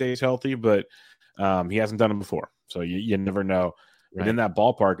if he stays healthy, but he hasn't done it before. So you never know. Right. But in that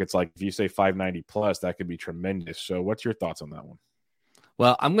ballpark, it's like if you say 590 plus, that could be tremendous. So what's your thoughts on that one?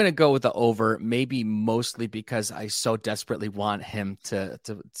 Well, I'm going to go with the over, maybe mostly because I so desperately want him to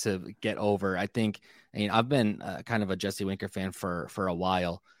get over. I mean, I've been kind of a Jesse Winker fan for a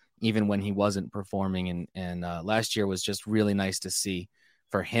while, even when he wasn't performing. And last year was just really nice to see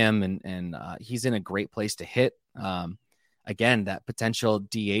for him. And he's in a great place to hit. Again, that potential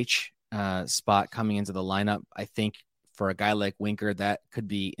DH spot coming into the lineup, I think for a guy like Winker, that could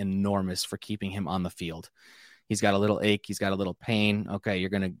be enormous for keeping him on the field. He's got a little ache. He's got a little pain. Okay, you're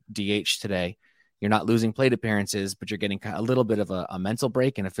going to DH today. You're not losing plate appearances, but you're getting a little bit of a mental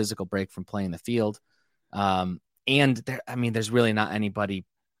break and a physical break from playing the field. There's really not anybody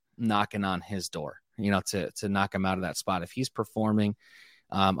knocking on his door, to knock him out of that spot. If he's performing,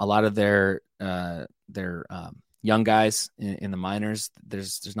 a lot of their young guys in the minors,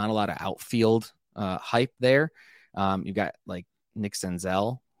 there's not a lot of outfield hype there. You've got like Nick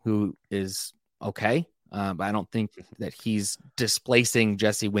Senzel, who is okay. But I don't think that he's displacing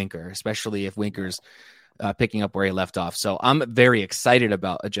Jesse Winker, especially if Winker's picking up where he left off. So I'm very excited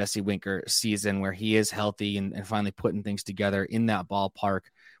about a Jesse Winker season where he is healthy and finally putting things together in that ballpark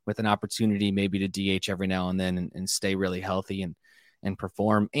with an opportunity maybe to DH every now and then and stay really healthy and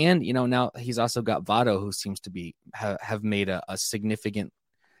perform. And, now he's also got Votto, who seems to be have made a significant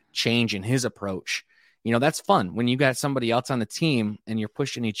change in his approach. That's fun when you got somebody else on the team and you're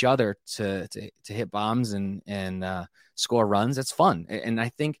pushing each other to hit bombs and score runs. It's fun. And I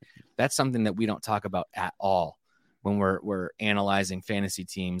think that's something that we don't talk about at all when we're analyzing fantasy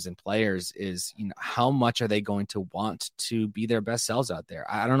teams and players is, how much are they going to want to be their best selves out there?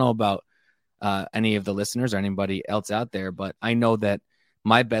 I don't know about any of the listeners or anybody else out there, but I know that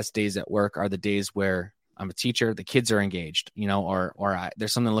my best days at work are the days where I'm a teacher, the kids are engaged, or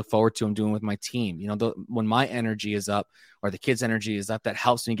there's something to look forward to I'm doing with my team. When my energy is up or the kids' energy is up, that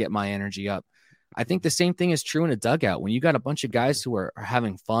helps me get my energy up. I think the same thing is true in a dugout. When you got a bunch of guys who are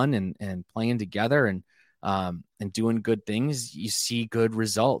having fun and playing together and doing good things, you see good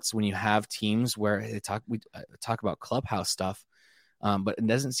results. When you have teams where we talk about clubhouse stuff, but it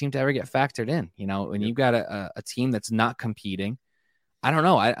doesn't seem to ever get factored in. When you've got a team that's not competing, I don't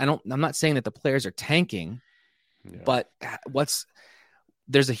know. I'm not saying that the players are tanking, but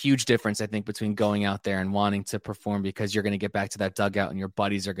there's a huge difference, I think, between going out there and wanting to perform because you're going to get back to that dugout and your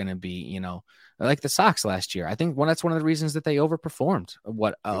buddies are going to be, like the Sox last year. I think that's one of the reasons that they overperformed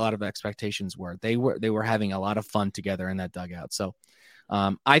what a lot of expectations were. They were having a lot of fun together in that dugout. So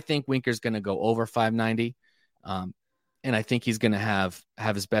I think Winker's going to go over 590. And I think he's going to have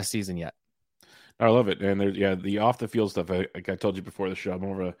his best season yet. I love it. And the off the field stuff, like I told you before the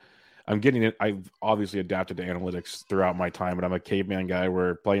show, I'm getting it. I've obviously adapted to analytics throughout my time, but I'm a caveman guy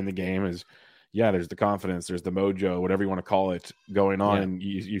where playing the game is, there's the confidence, there's the mojo, whatever you want to call it going on. Yeah. And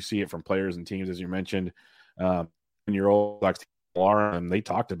you see it from players and teams, as you mentioned, in your old Sox team, and they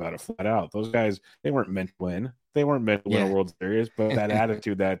talked about it flat out. Those guys, they weren't meant to win. They weren't meant to win a World Series, but that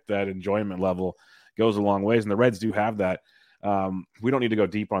attitude, that enjoyment level goes a long ways. And the Reds do have that. We don't need to go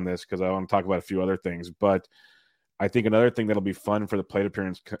deep on this because I want to talk about a few other things. But I think another thing that'll be fun for the plate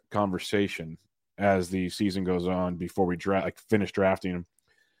appearance conversation as the season goes on before we finish drafting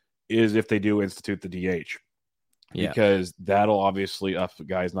is if they do institute the DH. Yeah. Because that'll obviously up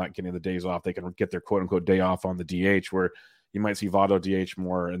guys not getting the days off. They can get their quote-unquote day off on the DH, where you might see Votto DH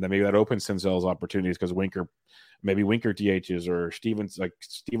more, and then maybe that opens Senzel's opportunities because Winker DHs, or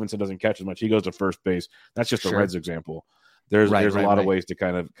Stevenson doesn't catch as much. He goes to first base. That's just a Reds example. There's a lot of ways to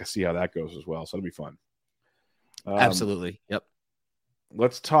kind of see how that goes as well. So it'll be fun. Absolutely. Yep.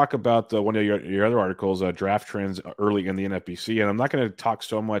 Let's talk about one of your other articles, draft trends early in the NFBC. And I'm not going to talk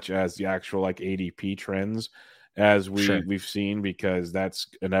so much as the actual ADP trends as we've seen, because that's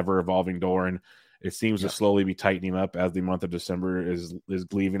an ever evolving door, and it seems to slowly be tightening up as the month of December is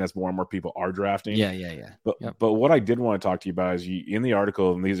leaving, as more and more people are drafting. But what I did want to talk to you about is in the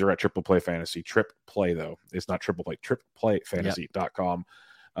article, and these are at Triple Play Fantasy, Trip Play though, it's not Triple Play, TripPlayFantasy.com.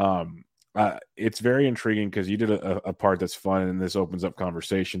 It's very intriguing because you did a part that's fun, and this opens up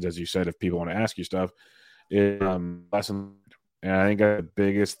conversations, as you said, if people want to ask you stuff. Lesson, and I think the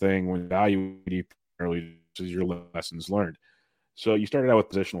biggest thing when value early is your lessons learned. So you started out with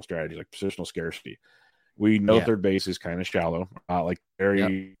positional strategy, like positional scarcity. We know third base is kind of shallow,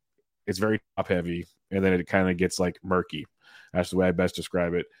 it's very top heavy, and then it kind of gets murky. That's the way I best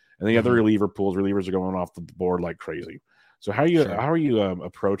describe it. And the other relievers are going off the board like crazy. So how are you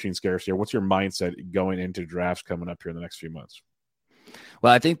approaching scarcity, or what's your mindset going into drafts coming up here in the next few months?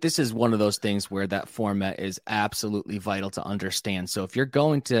 Well, I think this is one of those things where that format is absolutely vital to understand. So if you're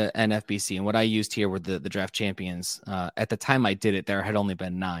going to NFBC, and what I used here were the draft champions, at the time I did it, there had only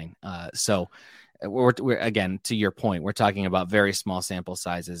been 9. So we're again, to your point, we're talking about very small sample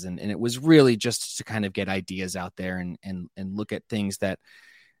sizes. And it was really just to kind of get ideas out there and look at things that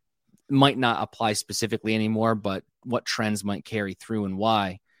might not apply specifically anymore, but what trends might carry through and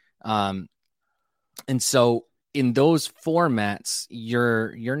why. And so in those formats,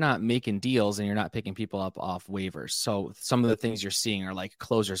 you're not making deals and you're not picking people up off waivers. So some of the things you're seeing are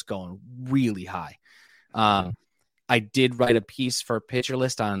closers going really high. I did write a piece for Pitcher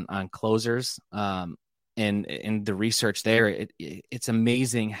List on closers. And in the research there, it's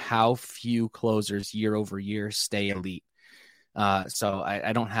amazing how few closers year over year stay elite. So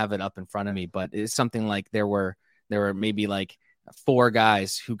I don't have it up in front of me, but it's something like there were maybe 4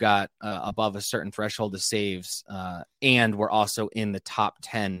 guys who got above a certain threshold of saves and were also in the top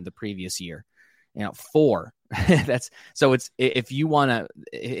 10 the previous year. 4. That's so it's if you want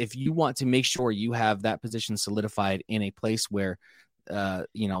to make sure you have that position solidified in a place where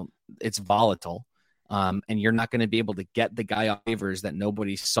it's volatile, and you're not going to be able to get the guy off waivers that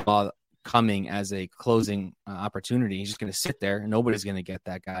nobody saw coming as a closing opportunity. He's just going to sit there and nobody's going to get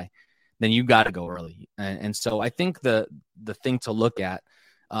that guy. Then you got to go early. And so I think the thing to look at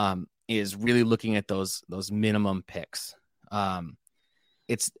is really looking at those minimum picks.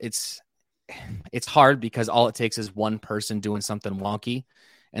 It's hard because all it takes is one person doing something wonky,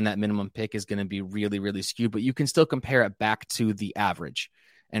 and that minimum pick is going to be really, really skewed. But you can still compare it back to the average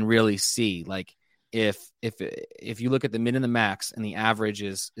and really see if you look at the min and the max and the average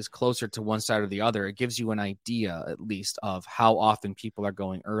is closer to one side or the other, it gives you an idea at least of how often people are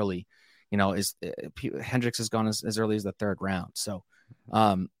going early. Hendricks has gone as early as the 3rd round. So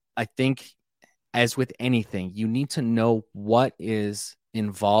I think, as with anything, you need to know what is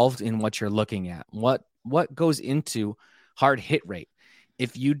involved in what you're looking at, what goes into hard hit rate.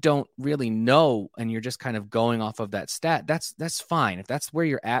 If you don't really know and you're just kind of going off of that stat, that's fine. If that's where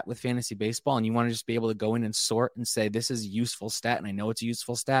you're at with fantasy baseball and you want to just be able to go in and sort and say, this is a useful stat and I know it's a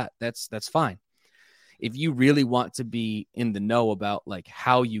useful stat, that's fine. If you really want to be in the know about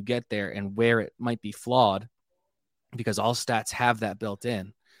how you get there and where it might be flawed, because all stats have that built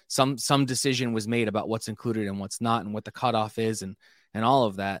in, some decision was made about what's included and what's not and what the cutoff is and all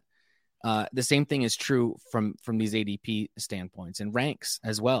of that. The same thing is true from these ADP standpoints and ranks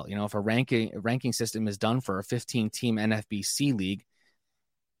as well. If a ranking system is done for a 15-team NFBC league,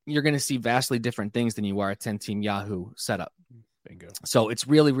 you're going to see vastly different things than you are a 10-team Yahoo setup. Bingo. So it's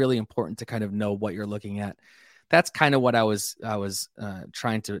really, really important to kind of know what you're looking at. That's kind of what I was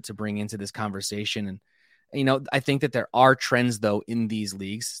trying to bring into this conversation. And, I think that there are trends though in these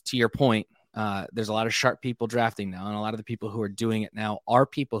leagues. To your point, there's a lot of sharp people drafting now, and a lot of the people who are doing it now are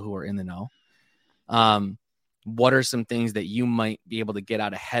people who are in the know. What are some things that you might be able to get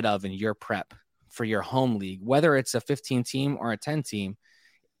out ahead of in your prep for your home league, whether it's a 15-team or a 10-team?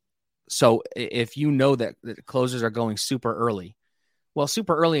 So if you know that the closers are going super early, well,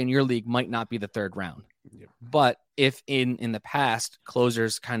 super early in your league might not be the 3rd round. Yep. But if in the past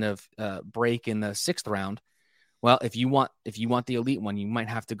closers kind of break in the 6th round, well, if you want the elite one, you might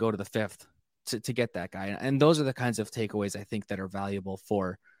have to go to the 5th to get that guy. And those are the kinds of takeaways I think that are valuable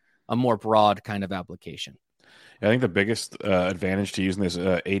for a more broad kind of application. I think the biggest advantage to using this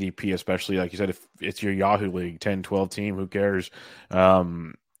ADP, especially like you said, if it's your Yahoo League 10, 12 team, who cares?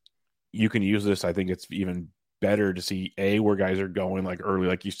 You can use this. I think it's even better to see where guys are going like early,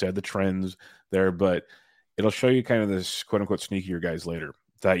 like you said, the trends there, but it'll show you kind of this quote unquote sneakier guys later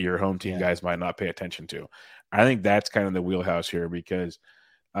that your home team guys might not pay attention to. I think that's kind of the wheelhouse here, because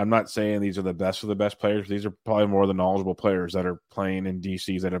I'm not saying these are the best of the best players. These are probably more the knowledgeable players that are playing in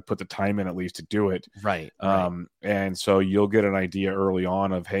DCs that have put the time in at least to do it. Right. And so you'll get an idea early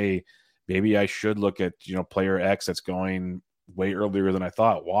on of, hey, maybe I should look at, player X that's going way earlier than I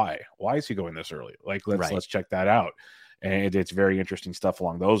thought. Why is he going this early? Like, let's check that out. And it's very interesting stuff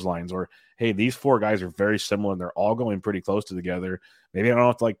along those lines. Or, hey, these 4 guys are very similar and they're all going pretty close to together. Maybe I don't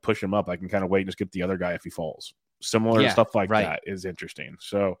have to like push him up. I can kind of wait and just get the other guy if he falls. Similar stuff like that is interesting.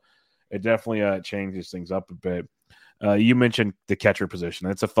 So it definitely changes things up a bit. You mentioned the catcher position.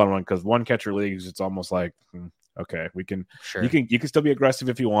 It's a fun one because one catcher leagues, it's almost like, okay, we can, you can still be aggressive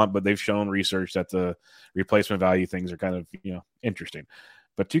if you want, but they've shown research that the replacement value things are kind of, interesting.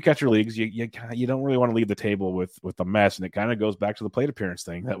 But 2 catcher leagues, you don't really want to leave the table with a mess. And it kind of goes back to the plate appearance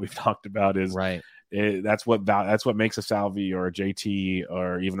thing that we've talked about is that's what makes a Salvi or a JT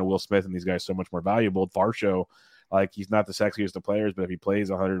or even a Will Smith and these guys so much more valuable. Varsho, like, he's not the sexiest of players, but if he plays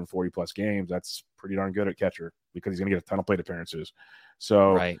 140 plus games, that's pretty darn good at catcher because he's going to get a ton of plate appearances.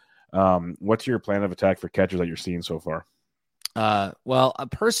 So, what's your plan of attack for catchers that you're seeing so far? Well,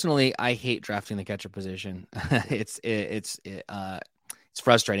 personally, I hate drafting the catcher position. It's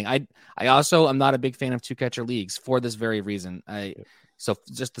frustrating. I also am not a big fan of 2 catcher leagues for this very reason. So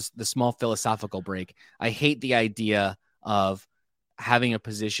just the small philosophical break. I hate the idea of having a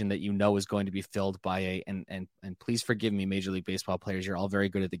position that is going to be filled by and please forgive me, Major League Baseball players, you're all very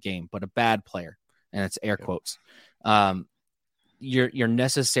good at the game, but a bad player, and it's air quotes. You're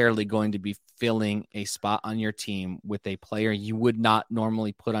necessarily going to be filling a spot on your team with a player you would not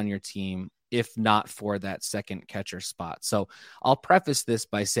normally put on your team if not for that second catcher spot. So I'll preface this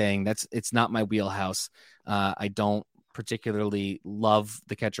by saying it's not my wheelhouse. I don't particularly love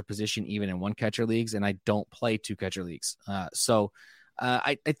the catcher position, even in 1 catcher leagues, and I don't play 2 catcher leagues. So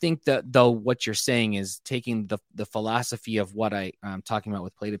I think that though what you're saying is taking the philosophy of what I'm talking about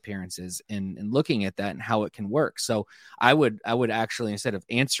with plate appearances and looking at that and how it can work. So I would actually, instead of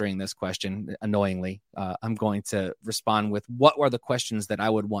answering this question annoyingly, I'm going to respond with what are the questions that I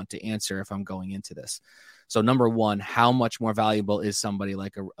would want to answer if I'm going into this. So number 1, how much more valuable is somebody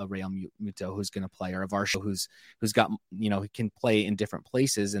like a Real Muto who's going to play, or a Varsho who's got, he can play in different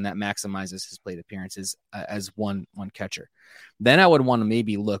places, and that maximizes his plate appearances as one catcher. Then I would want to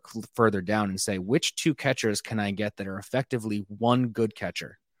maybe look further down and say, which 2 catchers can I get that are effectively 1 good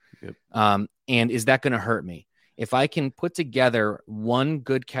catcher? Yep. And is that going to hurt me? If I can put together 1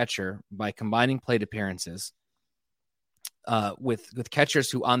 good catcher by combining plate appearances, with catchers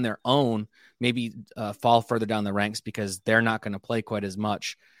who on their own maybe fall further down the ranks because they're not going to play quite as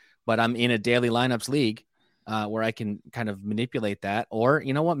much, but I'm in a daily lineups league where I can kind of manipulate that. Or,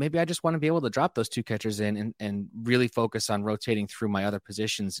 maybe I just want to be able to drop those 2 catchers in and really focus on rotating through my other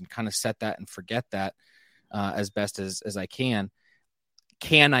positions and kind of set that and forget that as best as I can.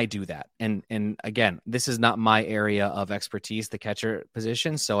 Can I do that? And again, this is not my area of expertise, the catcher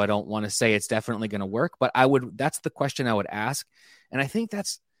position. So I don't want to say it's definitely going to work, but that's the question I would ask. And I think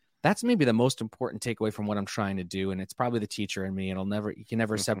that's maybe the most important takeaway from what I'm trying to do. And it's probably the teacher in me, and you can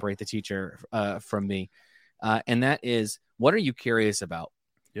never separate the teacher from me. And that is, what are you curious about?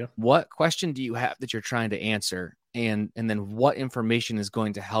 Yeah. What question do you have that you're trying to answer? And then what information is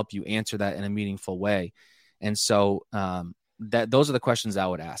going to help you answer that in a meaningful way? And so, those are the questions I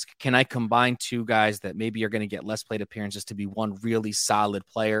would ask. Can I combine 2 guys that maybe are going to get less plate appearances to be 1 really solid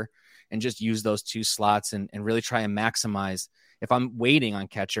player and just use those 2 slots and really try and maximize? If I'm waiting on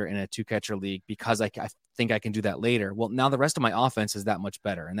catcher in a 2 catcher league because I think I can do that later, well, now the rest of my offense is that much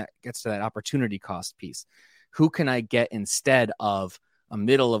better. And that gets to that opportunity cost piece. Who can I get instead of a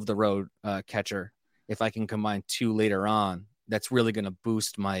middle of the road catcher if I can combine 2 later on? That's really going to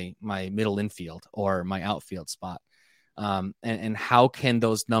boost my middle infield or my outfield spot. And how can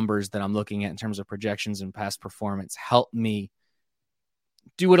those numbers that I'm looking at in terms of projections and past performance help me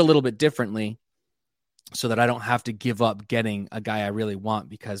do it a little bit differently so that I don't have to give up getting a guy I really want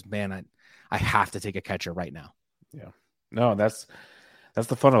because, man, I have to take a catcher right now. Yeah, no, that's That's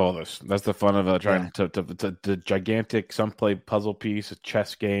the fun of all this. That's the fun of trying to the gigantic. Some play puzzle piece, a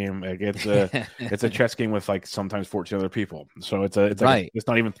chess game. Like it's a chess game with like sometimes 14 other people. So it's right. Like it's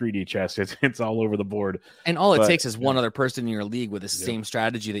not even 3D chess. It's all over the board. And all it takes is one other person in your league with the same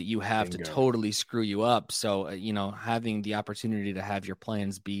strategy that you have to totally screw you up. So having the opportunity to have your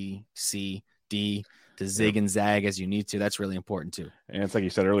plans B, C, D to zig and zag as you need to, that's really important too. And it's like you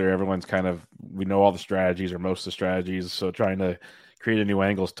said earlier, everyone's we know all the strategies or most of the strategies. So trying to create a new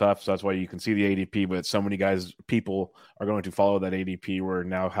angle is tough. So that's why you can see the ADP, but so many people are going to follow that ADP where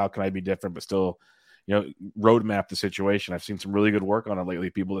now how can I be different, but still, roadmap the situation. I've seen some really good work on it lately,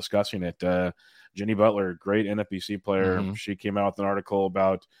 people discussing it. Jenny Butler, great NFBC player. Mm-hmm. She came out with an article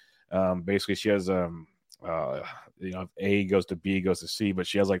about basically she has A goes to B goes to C, but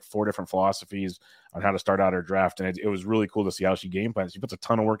she has like 4 different philosophies on how to start out her draft, and it was really cool to see how she game plans. She puts a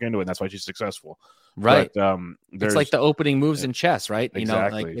ton of work into it, and that's why she's successful. Right. But, it's like the opening moves in chess, right?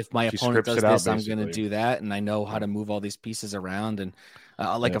 Exactly. Like if my opponent does this, I'm going to do that, and I know how to move all these pieces around, and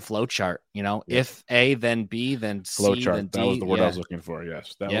like a flow chart. If A, then B, then C, flow chart. Then D. That was the word I was looking for.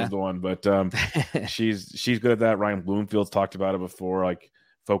 Yes, that was the one. But she's good at that. Ryan Bloomfield's talked about it before, like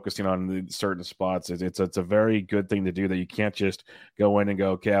focusing on certain spots. It's a very good thing to do, that you can't just go in and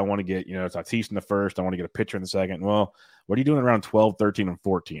go, okay, I want to get, Tatis in the first, I want to get a pitcher in the second. Well, what are you doing around 12, 13, and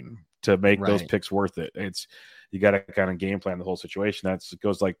 14 to make those picks worth it? You got to kind of game plan the whole situation. It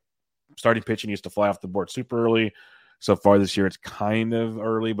goes like starting pitching used to fly off the board super early. So far this year, it's kind of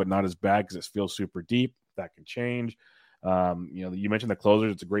early, but not as bad because it feels super deep. That can change. You mentioned the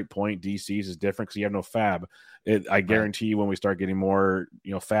closers. It's a great point. DCs is different because you have no fab. I guarantee you when we start getting more,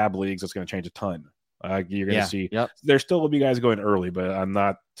 fab leagues, it's going to change a ton. You're going to see there still will be guys going early, but I'm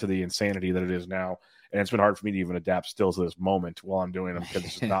not to the insanity that it is now. And it's been hard for me to even adapt still to this moment while I'm doing them because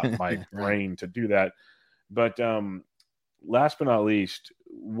it's not my brain to do that. But last but not least,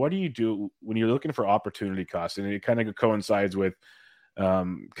 what do you do when you're looking for opportunity costs? And it kind of coincides with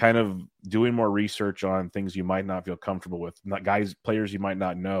kind of doing more research on things you might not feel comfortable with, players you might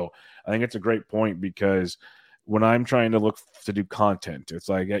not know. I think it's a great point because when I'm trying to look to do content, it's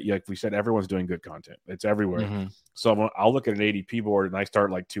like we said, everyone's doing good content. It's everywhere. Mm-hmm. So I'll look at an ADP board and I start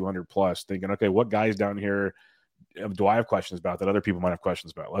like 200 plus thinking, okay, what guys down here do I have questions about that other people might have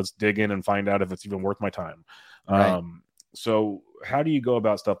questions about? Let's dig in and find out if it's even worth my time. Right. So how do you go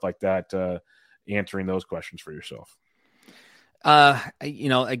about stuff like that, answering those questions for yourself? I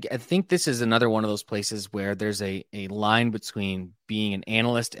think this is another one of those places where there's a line between being an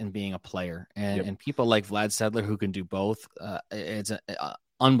analyst and being a player, and people like Vlad Sedler who can do both. It's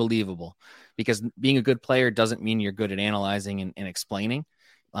unbelievable, because being a good player doesn't mean you're good at analyzing and explaining,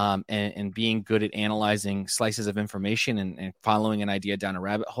 and being good at analyzing slices of information and following an idea down a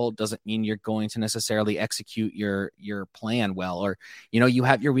rabbit hole doesn't mean you're going to necessarily execute your plan well, or you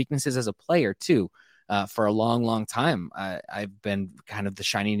have your weaknesses as a player too. For a long, long time, I've been kind of the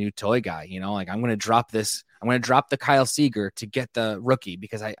shiny new toy guy, like I'm going to drop the Kyle Seager to get the rookie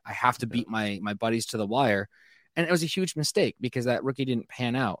because I have to beat my buddies to the wire. And it was a huge mistake because that rookie didn't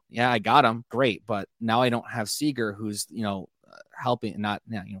pan out. Yeah, I got him. Great. But now I don't have Seager, who's, helping, not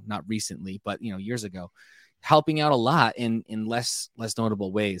recently, but, years ago, helping out a lot in less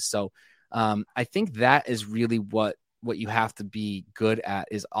notable ways. So I think that is really what you have to be good at,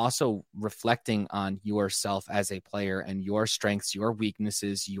 is also reflecting on yourself as a player and your strengths, your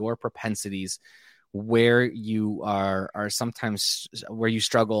weaknesses, your propensities, where you are sometimes where you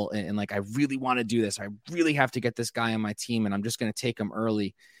struggle and like, I really want to do this. I really have to get this guy on my team and I'm just going to take him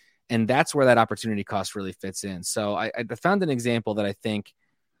early. And that's where that opportunity cost really fits in. So I found an example that I think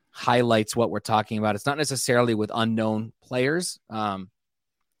highlights what we're talking about. It's not necessarily with unknown players,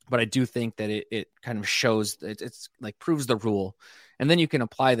 but I do think that it kind of shows, it's like proves the rule. And then you can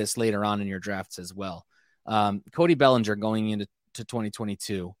apply this later on in your drafts as well. Cody Bellinger going into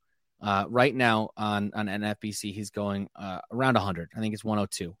 2022, right now on NFBC, he's going around 100. I think it's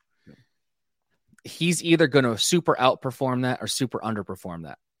 102. Yeah. He's either going to super outperform that or super underperform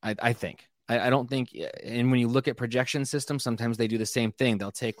that. I think. I don't think, and when you look at projection systems, sometimes they do the same thing.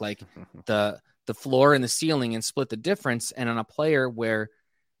 They'll take like the floor and the ceiling and split the difference. And on a player where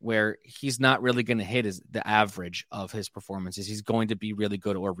he's not really going to hit the average of his performances, he's going to be really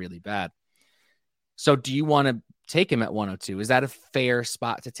good or really bad. So do you want to take him at 102? Is that a fair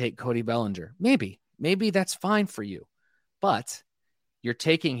spot to take Cody Bellinger? Maybe that's fine for you, but you're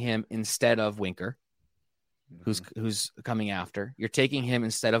taking him instead of Winker, who's coming after. You're taking him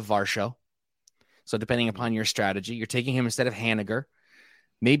instead of Varsho. So depending upon your strategy, you're taking him instead of Haniger.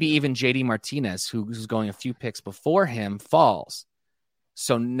 Maybe even JD Martinez, who's going a few picks before him, falls.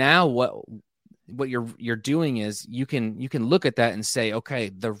 So now what you're doing is you can look at that and say, okay,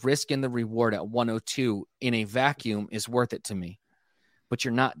 the risk and the reward at 102 in a vacuum is worth it to me, but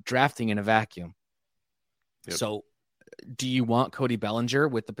you're not drafting in a vacuum. Yep. So do you want Cody Bellinger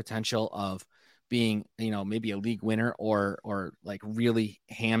with the potential of being, maybe a league winner or like really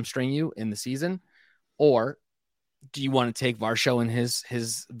hamstring you in the season? Or do you want to take Varsho and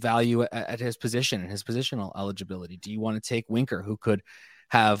his value at his position and his positional eligibility? Do you want to take Winker, who could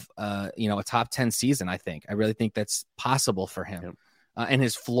have, a top 10 season? I really think that's possible for him. Yep. And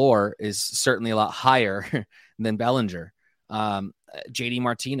his floor is certainly a lot higher than Bellinger. JD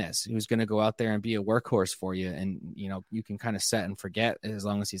Martinez, who's going to go out there and be a workhorse for you. And, you can kind of set and forget as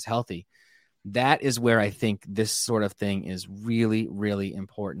long as he's healthy. That is where I think this sort of thing is really, really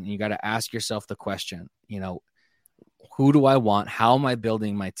important. You got to ask yourself the question, who do I want? How am I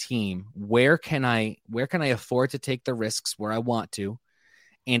building my team? Where can I afford to take the risks where I want to?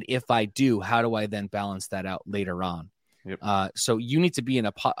 And if I do, how do I then balance that out later on? Yep. So you need to be in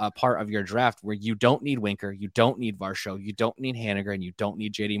a part of your draft where you don't need Winker, you don't need Varsho, you don't need Haniger, and you don't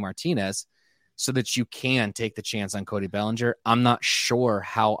need JD Martinez, so that you can take the chance on Cody Bellinger. I'm not sure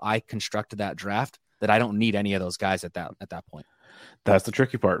how I constructed that draft that I don't need any of those guys at that point. That's the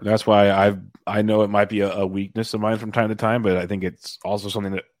tricky part. That's why I know it might be a weakness of mine from time to time, but I think it's also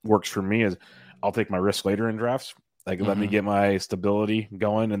something that works for me. Is I'll take my risk later in drafts. Like, let me get my stability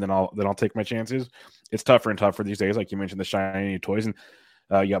going, and then I'll take my chances. It's tougher and tougher these days. Like you mentioned, the shiny toys, and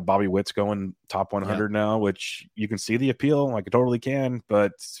you got Bobby Witt's going top 100 now, which you can see the appeal. Like, I totally can,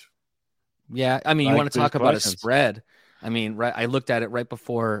 but yeah, I mean, you want to talk about a spread. I mean, right? I looked at it right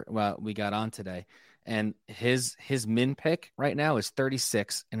before we got on today, and his min pick right now is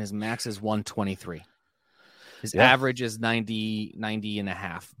 36, and his max is 123. His average is 90 and a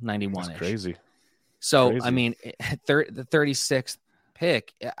half, 91. That's crazy. So, crazy. I mean, the 36th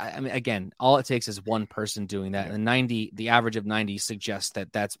pick, I mean, again, all it takes is one person doing that. And the average of 90 suggests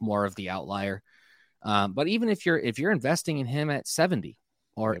that that's more of the outlier. But even if you're investing in him at 70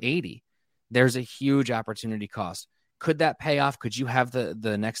 or 80, there's a huge opportunity cost. Could that pay off? Could you have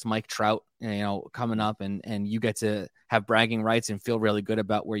the next Mike Trout, coming up and you get to have bragging rights and feel really good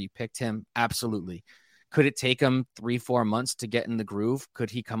about where you picked him? Absolutely. Could it take him 3-4 months to get in the groove? Could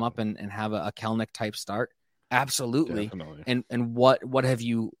he come up and have a Kelnick type start? Absolutely. Definitely. And what have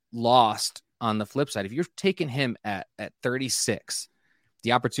you lost on the flip side? If you're taking him at 36,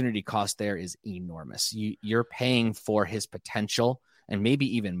 the opportunity cost there is enormous. You're paying for his potential and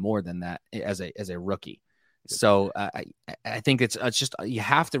maybe even more than that as a rookie. So I think it's just, you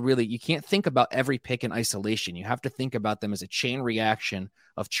have to really, you can't think about every pick in isolation. You have to think about them as a chain reaction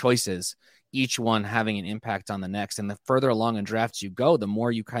of choices, each one having an impact on the next. And the further along in drafts you go, the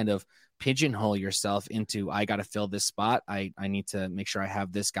more you kind of pigeonhole yourself into, I got to fill this spot. I need to make sure I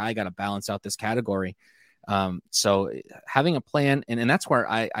have this guy. I got to balance out this category. So having a plan, and that's where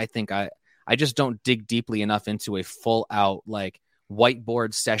I think I just don't dig deeply enough into a full out, like,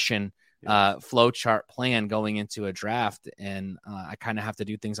 whiteboard session flow chart plan going into a draft. And I kind of have to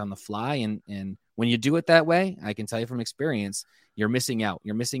do things on the fly. And when you do it that way, I can tell you from experience, you're missing out.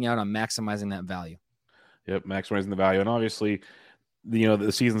 You're missing out on maximizing that value. Yep. Maximizing the value. And obviously,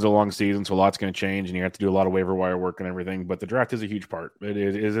 the season's a long season, so a lot's going to change and you have to do a lot of waiver wire work and everything, but the draft is a huge part.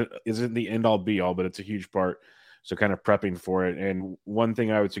 It isn't the end all be all, but it's a huge part. So kind of prepping for it. And one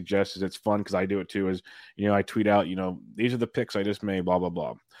thing I would suggest is, it's fun because I do it too, is, I tweet out, these are the picks I just made, blah, blah,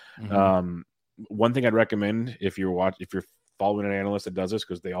 blah. Mm-hmm. One thing I'd recommend if you're following an analyst that does this,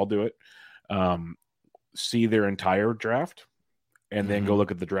 because they all do it, see their entire draft and then go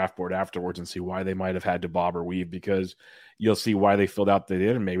look at the draft board afterwards and see why they might have had to bob or weave, because you'll see why they filled out they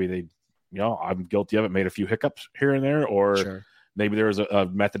did. And maybe they, I'm guilty of it, made a few hiccups here and there, or maybe there was a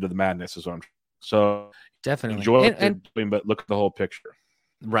method to the madness is what I'm. So definitely enjoy it, but look at the whole picture.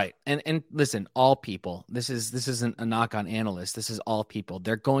 Right. And listen, all people, this isn't a knock on analysts. This is all people.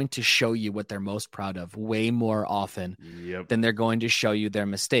 They're going to show you what they're most proud of way more often than they're going to show you their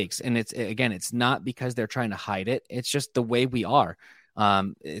mistakes. And it's not because they're trying to hide it. It's just the way we are.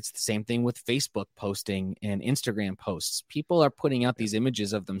 It's the same thing with Facebook posting and Instagram posts. People are putting out these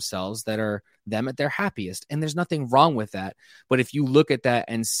images of themselves that are them at their happiest. And there's nothing wrong with that. But if you look at that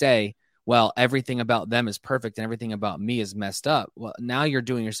and say, well, everything about them is perfect and everything about me is messed up, well, now you're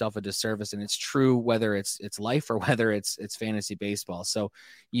doing yourself a disservice. And it's true whether it's life or whether it's fantasy baseball. So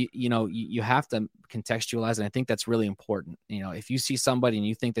you have to contextualize, and I think that's really important. If you see somebody and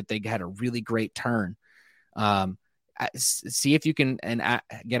you think that they had a really great turn, see if you can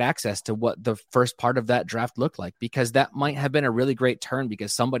get access to what the first part of that draft looked like, because that might have been a really great turn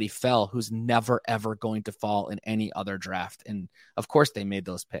because somebody fell who's never, ever going to fall in any other draft. And of course they made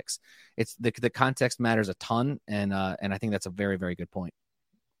those picks. It's the context matters a ton. And I think that's a very, very good point.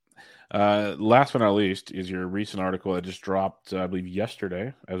 Last but not least is your recent article that just dropped, I believe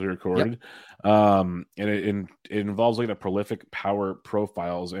yesterday as we recorded. Yep. And it involves looking at prolific power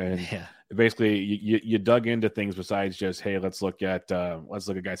profiles, and basically you dug into things besides just, hey, let's look at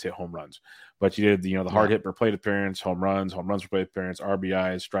guys hit home runs, but you did the hard hit per plate appearance, home runs per plate appearance,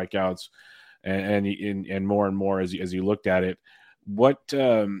 RBIs, strikeouts, and more and more as you looked at it.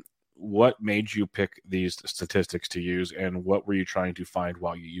 What made you pick these statistics to use, and what were you trying to find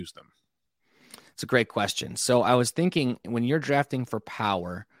while you used them? It's a great question. So I was thinking, when you're drafting for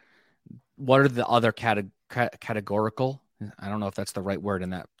power, what are the other categorical? I don't know if that's the right word in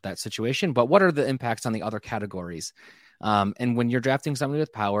that situation, but what are the impacts on the other categories? And when you're drafting somebody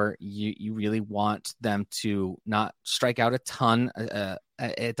with power, you really want them to not strike out a ton.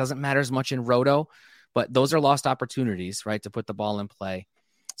 It doesn't matter as much in roto, but those are lost opportunities, right, to put the ball in play.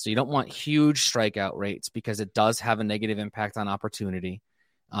 So you don't want huge strikeout rates because it does have a negative impact on opportunity.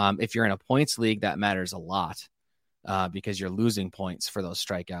 If you're in a points league, that matters a lot because you're losing points for those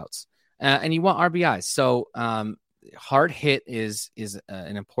strikeouts. And you want RBIs. So hard hit is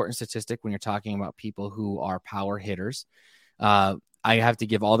an important statistic when you're talking about people who are power hitters. I have to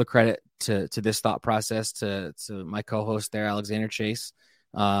give all the credit to this thought process to my co-host there, Alexander Chase,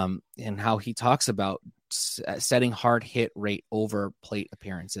 and how he talks about setting hard hit rate over plate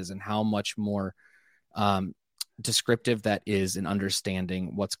appearances and how much more descriptive that is in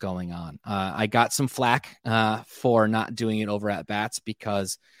understanding what's going on. I got some flack for not doing it over at bats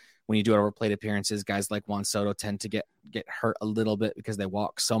because when you do it over plate appearances, guys like Juan Soto tend to get hurt a little bit because they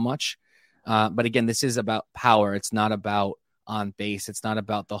walk so much. But again, this is about power. It's not about on base. It's not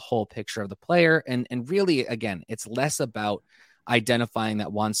about the whole picture of the player. And really, again, it's less about identifying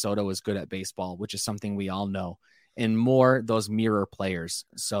that Juan Soto is good at baseball, which is something we all know, and more those mirror players.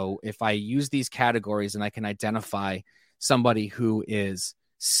 So if I use these categories and I can identify somebody who is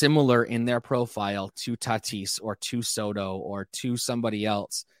similar in their profile to Tatis or to Soto or to somebody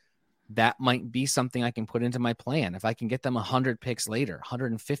else, that might be something I can put into my plan. If I can get them 100 picks later,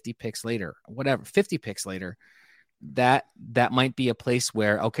 150 picks later, whatever, 50 picks later, that might be a place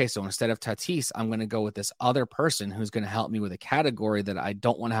where, okay, so instead of Tatis, I'm going to go with this other person who's going to help me with a category that I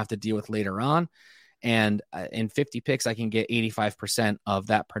don't want to have to deal with later on. And in 50 picks, I can get 85% of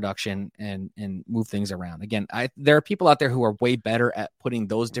that production and move things around. Again, there are people out there who are way better at putting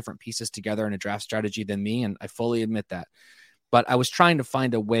those different pieces together in a draft strategy than me, and I fully admit that. But I was trying to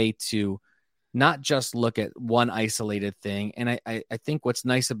find a way to not just look at one isolated thing. And I think what's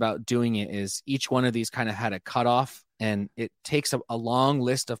nice about doing it is each one of these kind of had a cutoff, and it takes a long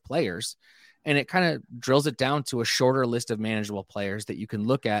list of players and it kind of drills it down to a shorter list of manageable players that you can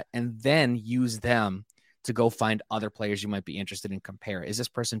look at and then use them to go find other players you might be interested in. Compare. Is this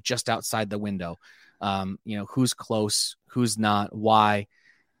person just outside the window? Who's close, who's not, why?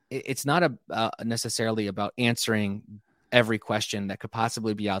 It's not necessarily about answering every question that could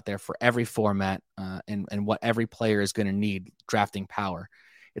possibly be out there for every format and what every player is going to need drafting power.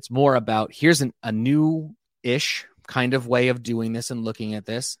 It's more about, here's a new-ish kind of way of doing this and looking at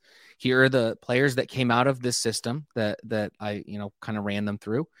this. Here are the players that came out of this system that I, kind of ran them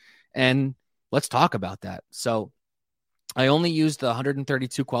through, and let's talk about that. So I only used the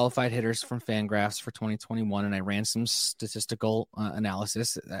 132 qualified hitters from Fangraphs for 2021, and I ran some statistical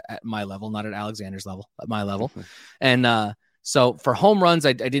analysis at my level, not at Alexander's level, at my level. And so for home runs,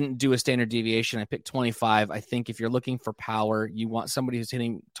 I didn't do a standard deviation. I picked 25. I think if you're looking for power, you want somebody who's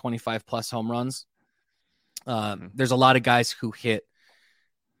hitting 25 plus home runs. There's a lot of guys who hit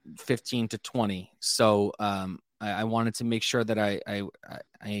 15 to 20. So I wanted to make sure that I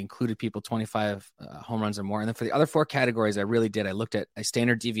included people 25 home runs or more. And then for the other four categories, I really did. I looked at a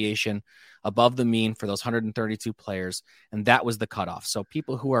standard deviation above the mean for those 132 players, and that was the cutoff. So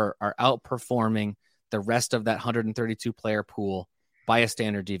people who are outperforming the rest of that 132 player pool by a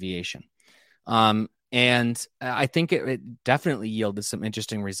standard deviation. And I think it definitely yielded some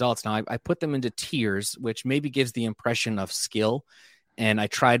interesting results. Now, I put them into tiers, which maybe gives the impression of skill. And I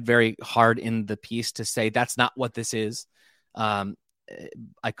tried very hard in the piece to say that's not what this is. I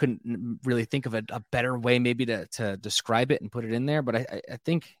couldn't really think of a better way maybe to describe it and put it in there, but I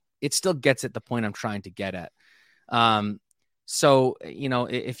think it still gets at the point I'm trying to get at. So,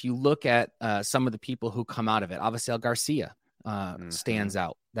 if you look at some of the people who come out of it, Avisail Garcia stands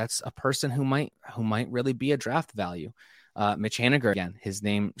out. That's a person who might really be a draft value. Mitch Haniger, again, his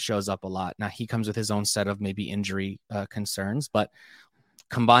name shows up a lot. Now he comes with his own set of maybe injury concerns, but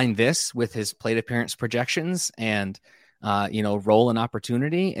combine this with his plate appearance projections and role and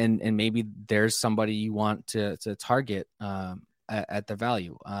opportunity, and maybe there's somebody you want to target at the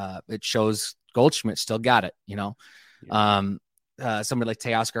value. It shows Goldschmidt still got it, somebody like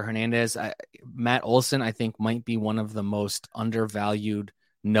Teoscar Hernandez, Matt Olson, I think might be one of the most undervalued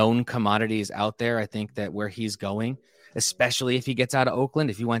known commodities out there. I think that where he's going, especially if he gets out of Oakland,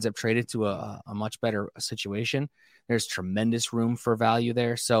 if he winds up traded to a much better situation, there's tremendous room for value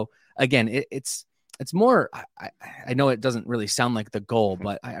there. So again, it's more, I know it doesn't really sound like the goal,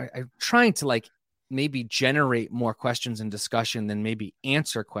 but I'm trying to maybe generate more questions and discussion than maybe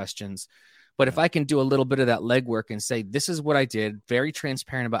answer questions. But if I can do a little bit of that legwork and say, this is what I did, very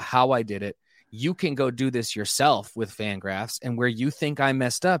transparent about how I did it, you can go do this yourself with Fangraphs, and where you think I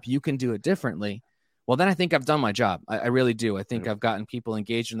messed up, you can do it differently. Well, then I think I've done my job. I really do. I think I've gotten people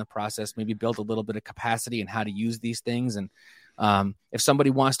engaged in the process, maybe built a little bit of capacity in how to use these things. And if somebody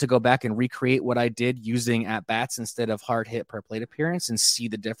wants to go back and recreate what I did using at-bats instead of hard hit per plate appearance and see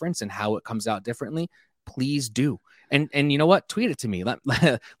the difference and how it comes out differently, please do. And you know what? Tweet it to me. Let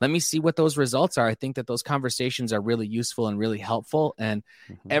me see what those results are. I think that those conversations are really useful and really helpful. And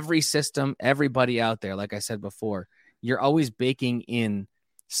every system, everybody out there, like I said before, you're always baking in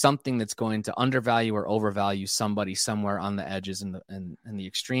something that's going to undervalue or overvalue somebody somewhere on the edges and the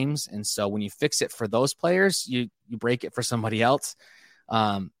extremes. And so when you fix it for those players, you break it for somebody else.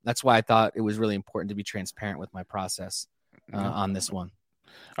 That's why I thought it was really important to be transparent with my process on this one.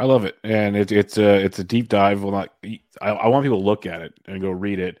 I love it, and it's a deep dive. Well, I want people to look at it and go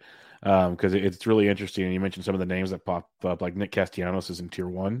read it because it's really interesting. And you mentioned some of the names that pop up, like Nick Castellanos is in tier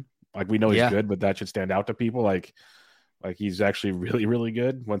 1. Like we know he's good, but that should stand out to people. Like he's actually really, really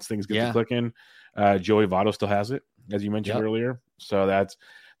good once things get to clicking. Joey Votto still has it, as you mentioned earlier. So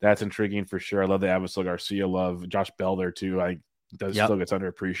that's intriguing for sure. I love the Avisel Garcia. Love Josh Bell there too. Still gets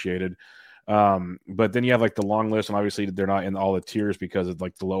underappreciated. But then you have the long list, and obviously they're not in all the tiers because of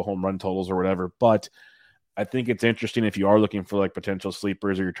the low home run totals or whatever. But I think it's interesting if you are looking for potential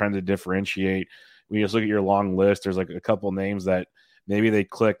sleepers or you're trying to differentiate. When you just look at your long list, there's a couple names that maybe they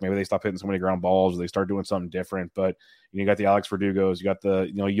click, maybe they stop hitting so many ground balls, or they start doing something different. But you got the Alex Verdugos, you got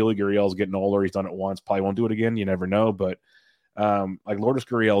the Yuli Gurriel's getting older. He's done it once, probably won't do it again. You never know. But Lourdes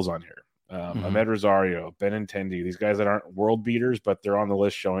Gurriel's on here. Ahmed Rosario, Benintendi, these guys that aren't world beaters, but they're on the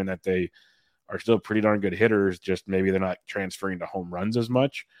list showing that they are still pretty darn good hitters. Just maybe they're not transferring to home runs as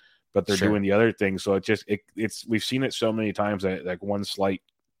much, but they're doing the other things. So it's we've seen it so many times that one slight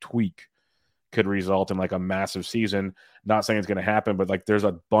tweak could result in a massive season. Not saying it's going to happen, but there's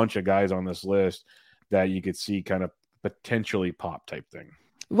a bunch of guys on this list that you could see kind of potentially pop type thing.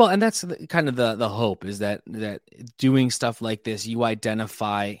 Well, and that's kind of the hope is that doing stuff like this, you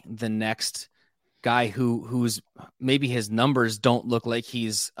identify the next guy who's maybe his numbers don't look like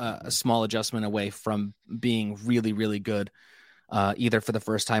he's a small adjustment away from being really, really good, either for the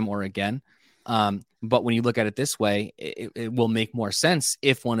first time or again. But when you look at it this way, it will make more sense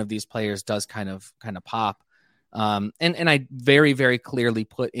if one of these players does kind of pop. And I very, very clearly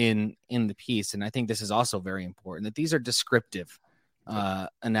put in the piece, and I think this is also very important, that these are descriptive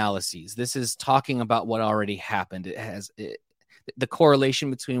analyses. This is talking about what already happened. The correlation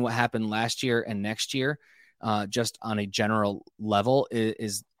between what happened last year and next year, just on a general level,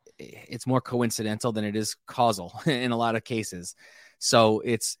 is it's more coincidental than it is causal in a lot of cases. So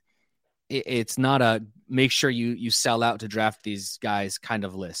it's not a make sure you sell out to draft these guys kind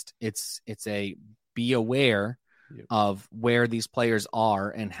of list. It's a be aware of where these players are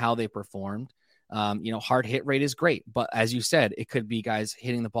and how they performed. Hard hit rate is great, but as you said, it could be guys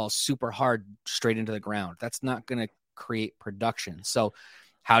hitting the ball super hard straight into the ground. That's not going to create production. So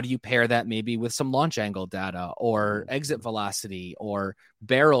how do you pair that maybe with some launch angle data or exit velocity or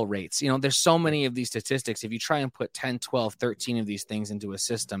barrel rates? There's so many of these statistics. If you try and put 10, 12, 13 of these things into a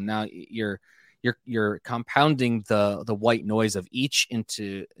system, now you're compounding the white noise of each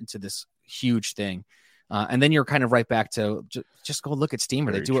into this huge thing. And then you're kind of right back to just go look at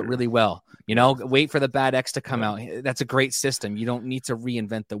Steamer. They do it really well. Wait for the bad X to come out. That's a great system. You don't need to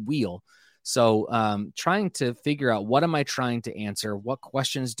reinvent the wheel. So trying to figure out, what am I trying to answer? What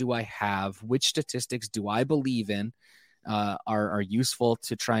questions do I have? Which statistics do I believe in are useful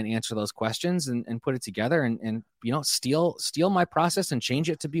to try and answer those questions and put it together and steal my process and change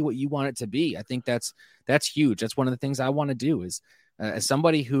it to be what you want it to be. I think that's huge. That's one of the things I want to do is as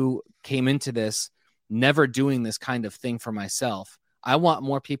somebody who came into this never doing this kind of thing for myself, I want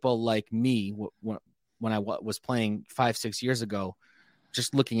more people like me when I was playing 5-6 years ago,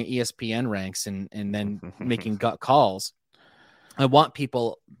 just looking at ESPN ranks and then making gut calls. I want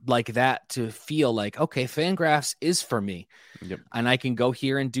people like that to feel like, okay, Fangraphs is for me. Yep. And I can go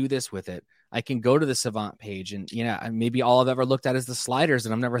here and do this with it. I can go to the Savant page and, maybe all I've ever looked at is the sliders.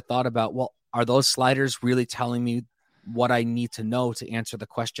 And I've never thought about, well, are those sliders really telling me what I need to know to answer the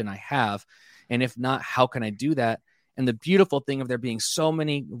question I have? And if not, how can I do that? And the beautiful thing of there being so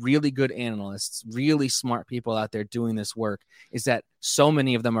many really good analysts, really smart people out there doing this work is that so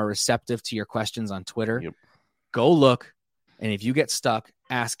many of them are receptive to your questions on Twitter. Yep. Go look. And if you get stuck,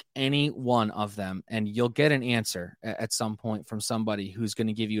 ask any one of them and you'll get an answer at some point from somebody who's going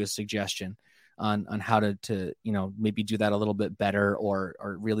to give you a suggestion on how to maybe do that a little bit better or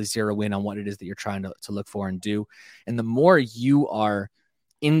really zero in on what it is that you're trying to look for and do. And the more you are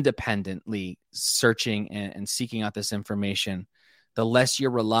independently searching and seeking out this information, the less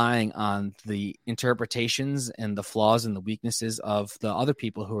you're relying on the interpretations and the flaws and the weaknesses of the other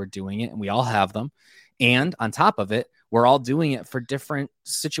people who are doing it. And we all have them. And on top of it, we're all doing it for different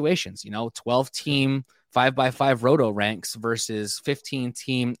situations, 12 team 5x5 roto ranks versus 15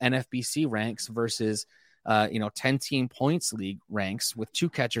 team NFBC ranks versus 10 team points league ranks with 2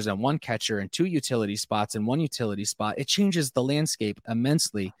 catchers and 1 catcher and 2 utility spots and 1 utility spot. It changes the landscape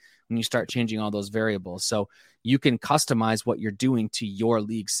immensely when you start changing all those variables. So you can customize what you're doing to your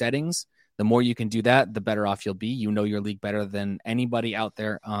league settings. The more you can do that, the better off you'll be. You know your league better than anybody out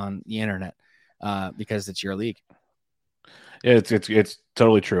there on the internet because it's your league. Yeah, it's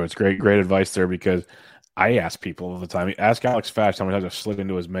totally true. It's great advice there because I ask people all the time. Ask Alex Fash how many times I've slid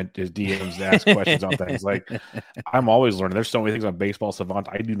into his DMs to ask questions on things. Like, I'm always learning. There's so many things on Baseball Savant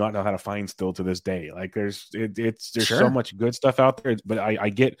I do not know how to find still to this day. Like, there's Sure. so much good stuff out there, but I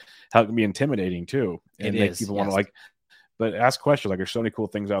get how it can be intimidating too, and make people want to like. But ask questions. Like, there's so many cool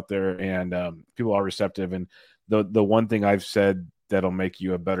things out there, and people are receptive. And the one thing I've said that'll make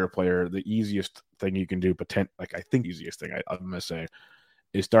you a better player, the easiest thing you can do, easiest thing I'm going to say,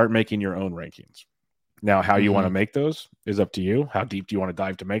 is start making your own rankings. Now, how you want to make those is up to you. How deep do you want to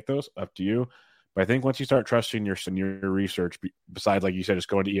dive to make those? Up to you. But I think once you start trusting your research, besides, like you said, just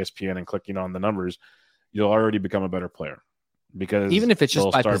going to ESPN and clicking on the numbers, you'll already become a better player. Because even if it's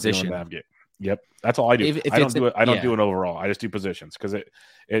just by position. Yep, that's all I do. I don't do an overall. I just do positions because it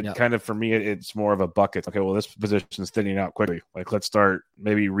kind of, for me, it's more of a bucket. Okay, well, this position's thinning out quickly. Like, let's start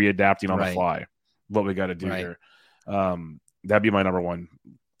maybe readapting on the fly. What we got to do here. That'd be my number one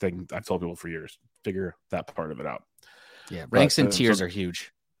thing I've told people for years. Figure that part of it out. Yeah, ranks and tiers are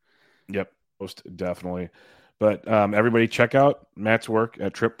huge. Yep, most definitely. But everybody check out Matt's work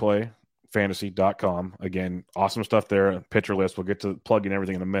at tripplayfantasy.com. Again, awesome stuff there. Pitcher list. We'll get to plugging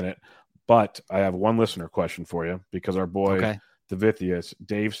everything in a minute. But I have one listener question for you because our boy, Davithius,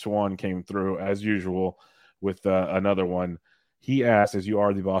 Dave Swan, came through as usual with another one. He asked, as you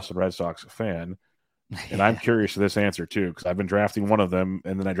are the Boston Red Sox fan, and I'm curious to this answer too, because I've been drafting one of them,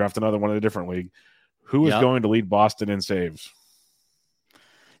 and then I draft another one in a different league. Who is going to lead Boston in saves?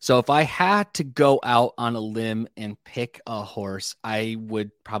 So if I had to go out on a limb and pick a horse, I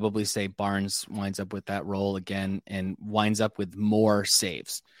would probably say Barnes winds up with that role again and winds up with more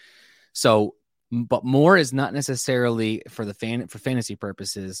saves. So, but more is not necessarily for fantasy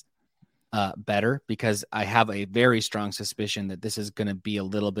purposes better, because I have a very strong suspicion that this is going to be a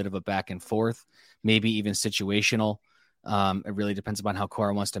little bit of a back and forth, maybe even situational. It really depends upon how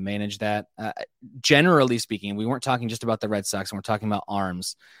Cora wants to manage that. Generally speaking, we weren't talking just about the Red Sox, and we're talking about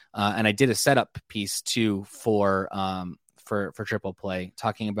arms. And I did a setup piece too for Triple Play,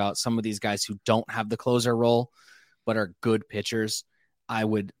 talking about some of these guys who don't have the closer role, but are good pitchers. I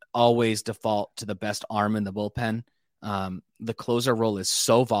would always default to the best arm in the bullpen. The closer role is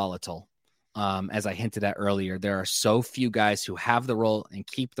so volatile. As I hinted at earlier, there are so few guys who have the role and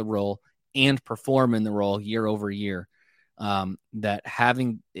keep the role and perform in the role year over year. That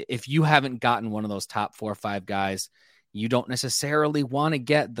if you haven't gotten one of those top 4 or 5 guys, you don't necessarily want to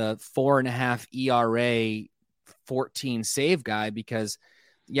get the 4.5 ERA, 14 save guy, because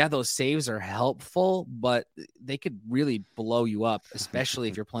those saves are helpful, but they could really blow you up, especially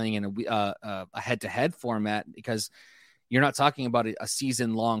if you're playing in a head-to-head format, because you're not talking about a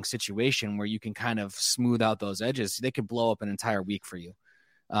season-long situation where you can kind of smooth out those edges. They could blow up an entire week for you.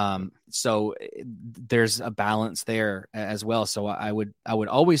 So there's a balance there as well. So I would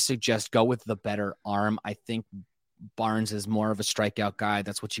always suggest go with the better arm. I think Barnes is more of a strikeout guy.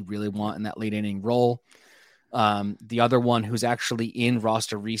 That's what you really want in that late inning role. The other one who's actually in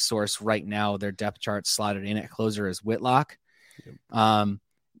roster resource right now, their depth chart slotted in at closer, is Whitlock. Yep.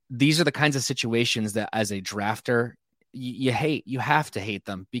 These are the kinds of situations that as a drafter, you have to hate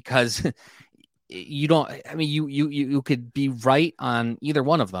them, because you could be right on either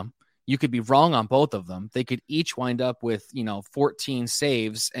one of them. you could be wrong on both of them. They could each wind up with, 14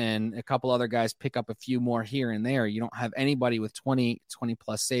 saves and a couple other guys pick up a few more here and there. You don't have anybody with 20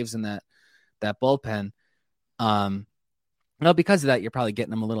 plus saves in that bullpen. Because of that, you're probably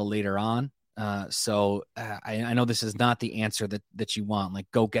getting them a little later on. So I know this is not the answer that you want. Like,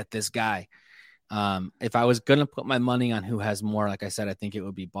 go get this guy. If I was going to put my money on who has more, like I said, I think it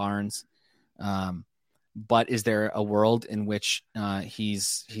would be Barnes. But is there a world in which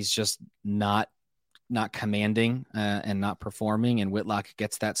he's just not commanding and not performing, and Whitlock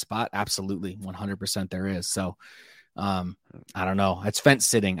gets that spot? Absolutely, 100% there is. So I don't know. It's fence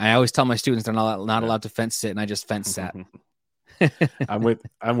sitting. I always tell my students they're not allowed to fence sit, and I just fence sat. I'm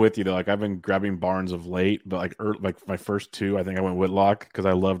with you though. Like, I've been grabbing Barnes of late, but like my first two, I think I went Whitlock because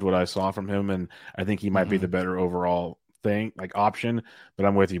I loved what I saw from him, and I think he might be the better overall option. But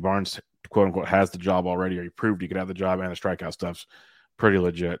I'm with you. Barnes, quote unquote, has the job already, or he proved he could have the job, and the strikeout stuff's pretty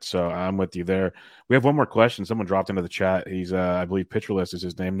legit. So I'm with you there. We have one more question. Someone dropped into the chat. He's I believe Pitcher List is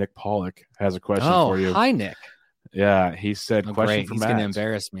his name. Nick Pollock has a question for you. Hi, Nick. Yeah, he said, question great. for He's Matt. going to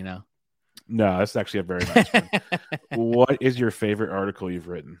embarrass me now. No, that's actually a very nice one. What is your favorite article you've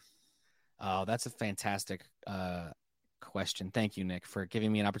written? Oh, that's a fantastic question. Thank you, Nick, for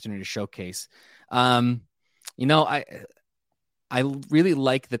giving me an opportunity to showcase. I really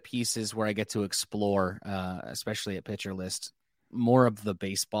like the pieces where I get to explore, especially at Pitcher List, more of the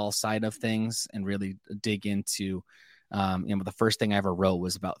baseball side of things and really dig into, the first thing I ever wrote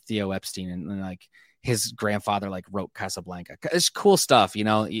was about Theo Epstein and like his grandfather wrote Casablanca. It's cool stuff.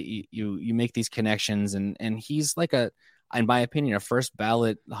 You make these connections and he's like in my opinion, a first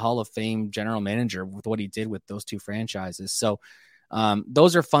ballot Hall of Fame general manager with what he did with those two franchises. So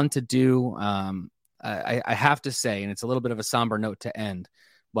those are fun to do. I have to say, and it's a little bit of a somber note to end,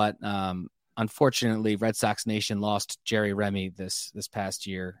 but unfortunately, Red Sox Nation lost Jerry Remy this past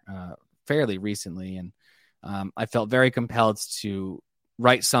year, fairly recently, and I felt very compelled to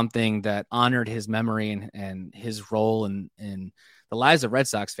write something that honored his memory and his role in the lives of Red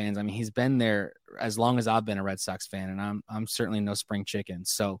Sox fans. I mean, he's been there as long as I've been a Red Sox fan, and I'm certainly no spring chicken.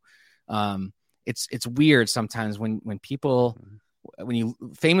 So it's weird sometimes when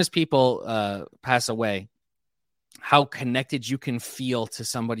famous people pass away, how connected you can feel to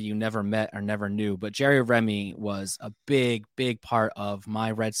somebody you never met or never knew. But Jerry Remy was a big, big part of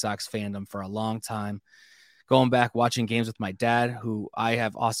my Red Sox fandom for a long time. Going back, watching games with my dad, who I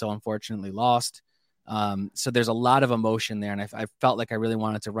have also unfortunately lost. So there's a lot of emotion there. And I felt like I really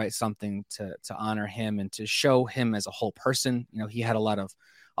wanted to write something to honor him and to show him as a whole person. He had a lot of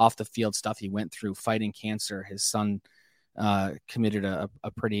off the field stuff he went through fighting cancer. His son committed a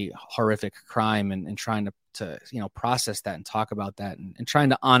pretty horrific crime and trying to process that and talk about that and trying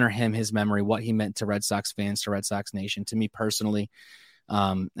to honor him, his memory, what he meant to Red Sox fans, to Red Sox Nation, to me personally.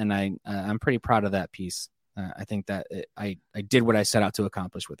 And I'm pretty proud of that piece. I think that I did what I set out to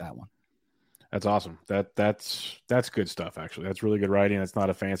accomplish with that one. That's awesome. That's good stuff. Actually, that's really good writing. That's not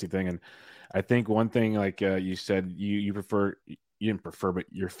a fancy thing. And I think one thing, like you said, you didn't prefer, but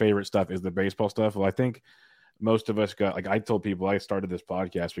your favorite stuff is the baseball stuff. Well, I think most of us got, like, I told people I started this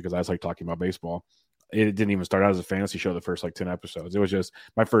podcast because I was talking about baseball. It didn't even start out as a fantasy show the first 10 episodes. It was just,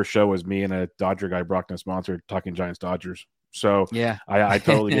 my first show was me and a Dodger guy, Brockton sponsor, talking Giants Dodgers. So yeah, I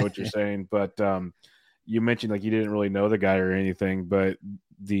totally get what you're saying. But you mentioned you didn't really know the guy or anything, but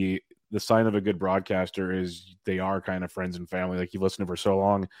the sign of a good broadcaster is they are kind of friends and family. You've listened to for so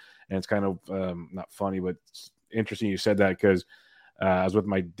long, and it's kind of not funny, but it's interesting you said that because I was with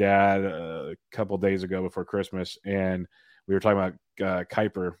my dad a couple days ago before Christmas, and we were talking about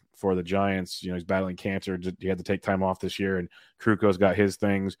Kuiper for the Giants. He's battling cancer. He had to take time off this year, and Kruko's got his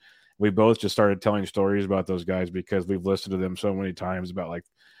things. We both just started telling stories about those guys because we've listened to them so many times about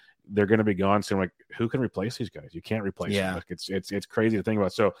they're going to be gone soon. Who can replace these guys? You can't replace them. It's crazy to think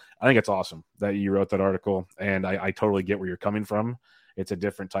about. So I think it's awesome that you wrote that article, and I totally get where you're coming from. It's a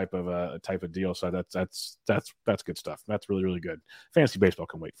different type of deal. So that's good stuff. That's really, really good. Fantasy baseball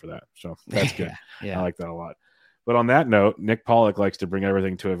can wait for that. So that's good. Yeah. I like that a lot. But on that note, Nick Pollock likes to bring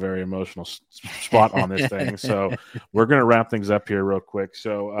everything to a very emotional spot on this thing. So we're going to wrap things up here real quick.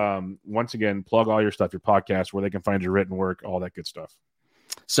 So once again, plug all your stuff, your podcast, where they can find your written work, all that good stuff.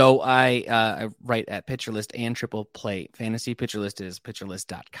 So I write at Pitcher List and Triple Play Fantasy. Pitcher List is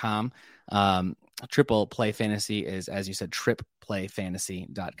pitcherlist.com. Triple Play Fantasy is, as you said,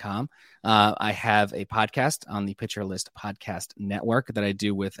 tripplayfantasy.com. I have a podcast on the Pitcher List Podcast Network that I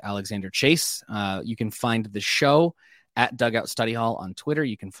do with Alexander Chase. You can find the show at Dugout Study Hall on Twitter.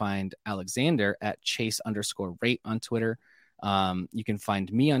 You can find Alexander at Chase_rate on Twitter. You can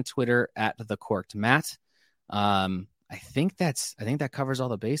find me on Twitter at The Corked Matt. I think that covers all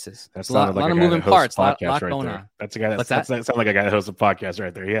the bases. That a lot sounded like of a guy moving that hosts parts, a lot podcasts right going there. on. That's a guy What's that sounds like a guy that hosts a podcast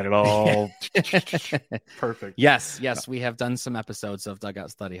right there. He had it all perfect. Yes, we have done some episodes of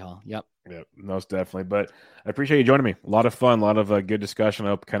Dugout Study Hall. Yep, most definitely. But I appreciate you joining me. A lot of fun, a lot of good discussion. I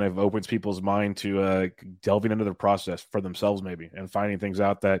hope kind of opens people's mind to delving into the process for themselves, maybe, and finding things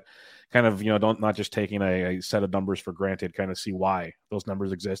out that kind of not just taking a set of numbers for granted. Kind of see why those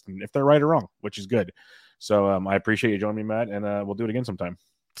numbers exist and if they're right or wrong, which is good. So I appreciate you joining me, Matt, and we'll do it again sometime.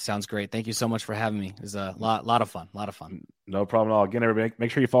 Sounds great. Thank you so much for having me. It was a lot of fun. No problem at all. Again, everybody, make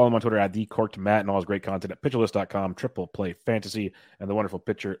sure you follow him on Twitter at @thecorkedmatt and all his great content at pitcherlist.com, Triple Play Fantasy, and the wonderful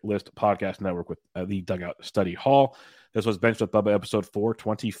Pitcher List Podcast Network with the Dugout Study Hall. This was Bench with Bubba, episode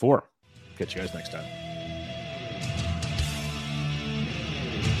 424. Catch you guys next time.